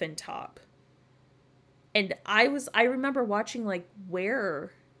muffin top. And I remember watching like,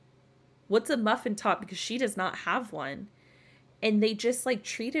 what's a muffin top? Because she does not have one. And they just like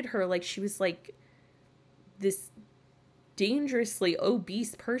treated her like she was like this dangerously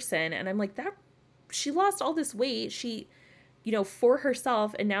obese person. And I'm like, that she lost all this weight, she, you know, for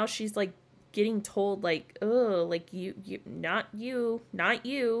herself, and now she's like getting told like, oh, like you not you.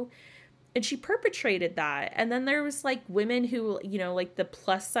 And she perpetrated that. And then there was like women who, you know, like the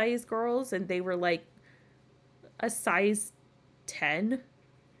plus size girls, and they were like a size 10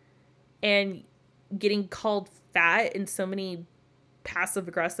 and getting called fat in so many passive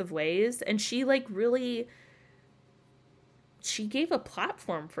aggressive ways. And she like really, she gave a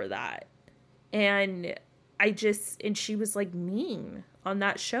platform for that. And and she was like mean on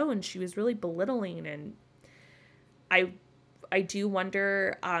that show, and she was really belittling. And I do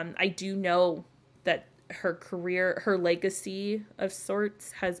wonder, I do know that her career, her legacy of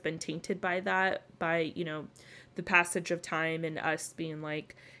sorts has been tainted by that, by, you know, the passage of time and us being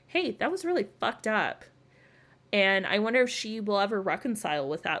like, hey, that was really fucked up. And I wonder if she will ever reconcile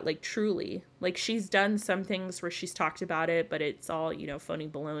with that, like, truly. Like, she's done some things where she's talked about it, but it's all, you know, phony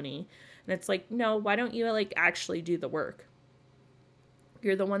baloney. And it's like, no, why don't you, like, actually do the work?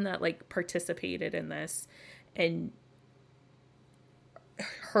 You're the one that, like, participated in this. And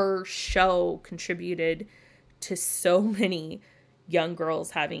her show contributed to so many young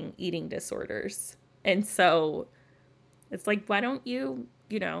girls having eating disorders. And so it's like, why don't you,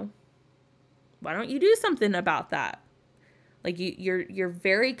 you know, why don't you do something about that? Like, you're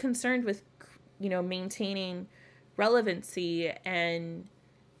very concerned with, you know, maintaining relevancy and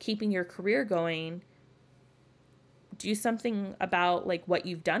keeping your career going. Do something about like what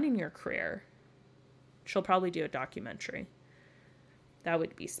you've done in your career. She'll probably do a documentary. That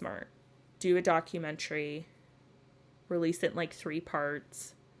would be smart. Do a documentary, release it in like 3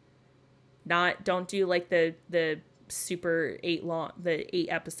 parts. Don't do like the super 8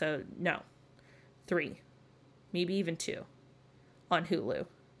 episode. No. 3, maybe even 2 on Hulu.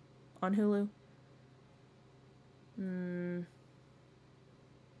 On Hulu?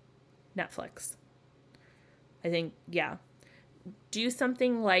 Netflix. I think, yeah. Do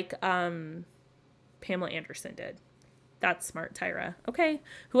something like Pamela Anderson did. That's smart, Tyra. Okay,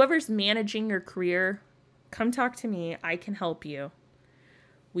 whoever's managing your career, come talk to me. I can help you.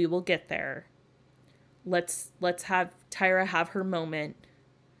 We will get there. Let's have Tyra have her moment.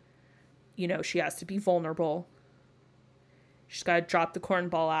 You know, she has to be vulnerable. She's got to drop the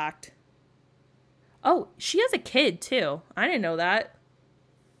cornball act. Oh, she has a kid, too. I didn't know that.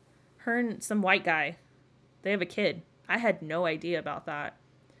 Her and some white guy. They have a kid. I had no idea about that.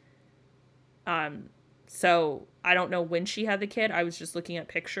 So I don't know when she had the kid. I was just looking at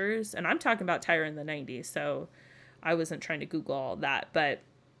pictures. And I'm talking about Tyra in the 90s, so I wasn't trying to Google all that. But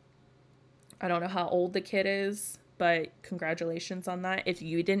I don't know how old the kid is. But congratulations on that. If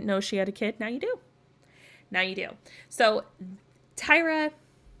you didn't know she had a kid, now you do. Now you do. So Tyra,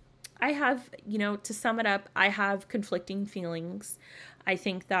 I have, you know, to sum it up, I have conflicting feelings. I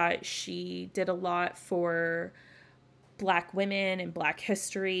think that she did a lot for Black women and Black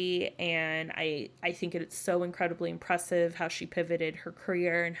history. And I think it's so incredibly impressive how she pivoted her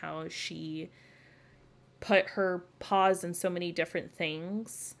career and how she put her paws in so many different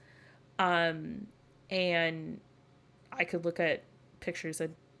things. And I could look at pictures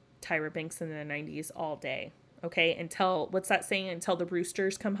of Tyra Banks in the 90s all day. Okay, what's that saying? Until the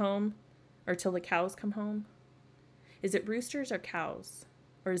roosters come home? Or till the cows come home? Is it roosters or cows?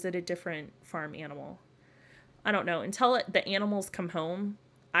 Or is it a different farm animal? I don't know. Until the animals come home,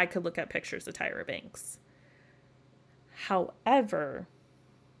 I could look at pictures of Tyra Banks. However,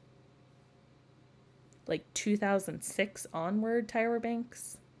 like 2006 onward, Tyra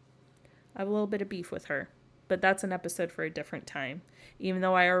Banks, I have a little bit of beef with her. But that's an episode for a different time, even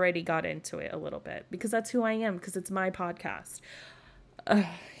though I already got into it a little bit, because that's who I am, because it's my podcast.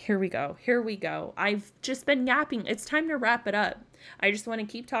 Here we go. I've just been yapping. It's time to wrap it up. I just want to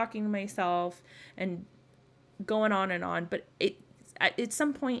keep talking to myself and going on, but at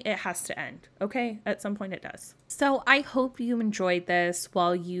some point it has to end. Okay? At some point it does. So I hope you enjoyed this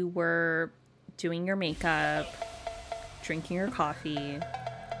while you were doing your makeup, drinking your coffee,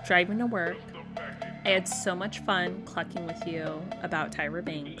 driving to work. I had so much fun clucking with you about Tyra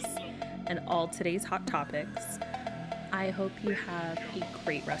Banks and all today's hot topics. I hope you have a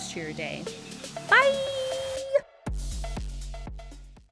great rest of your day. Bye!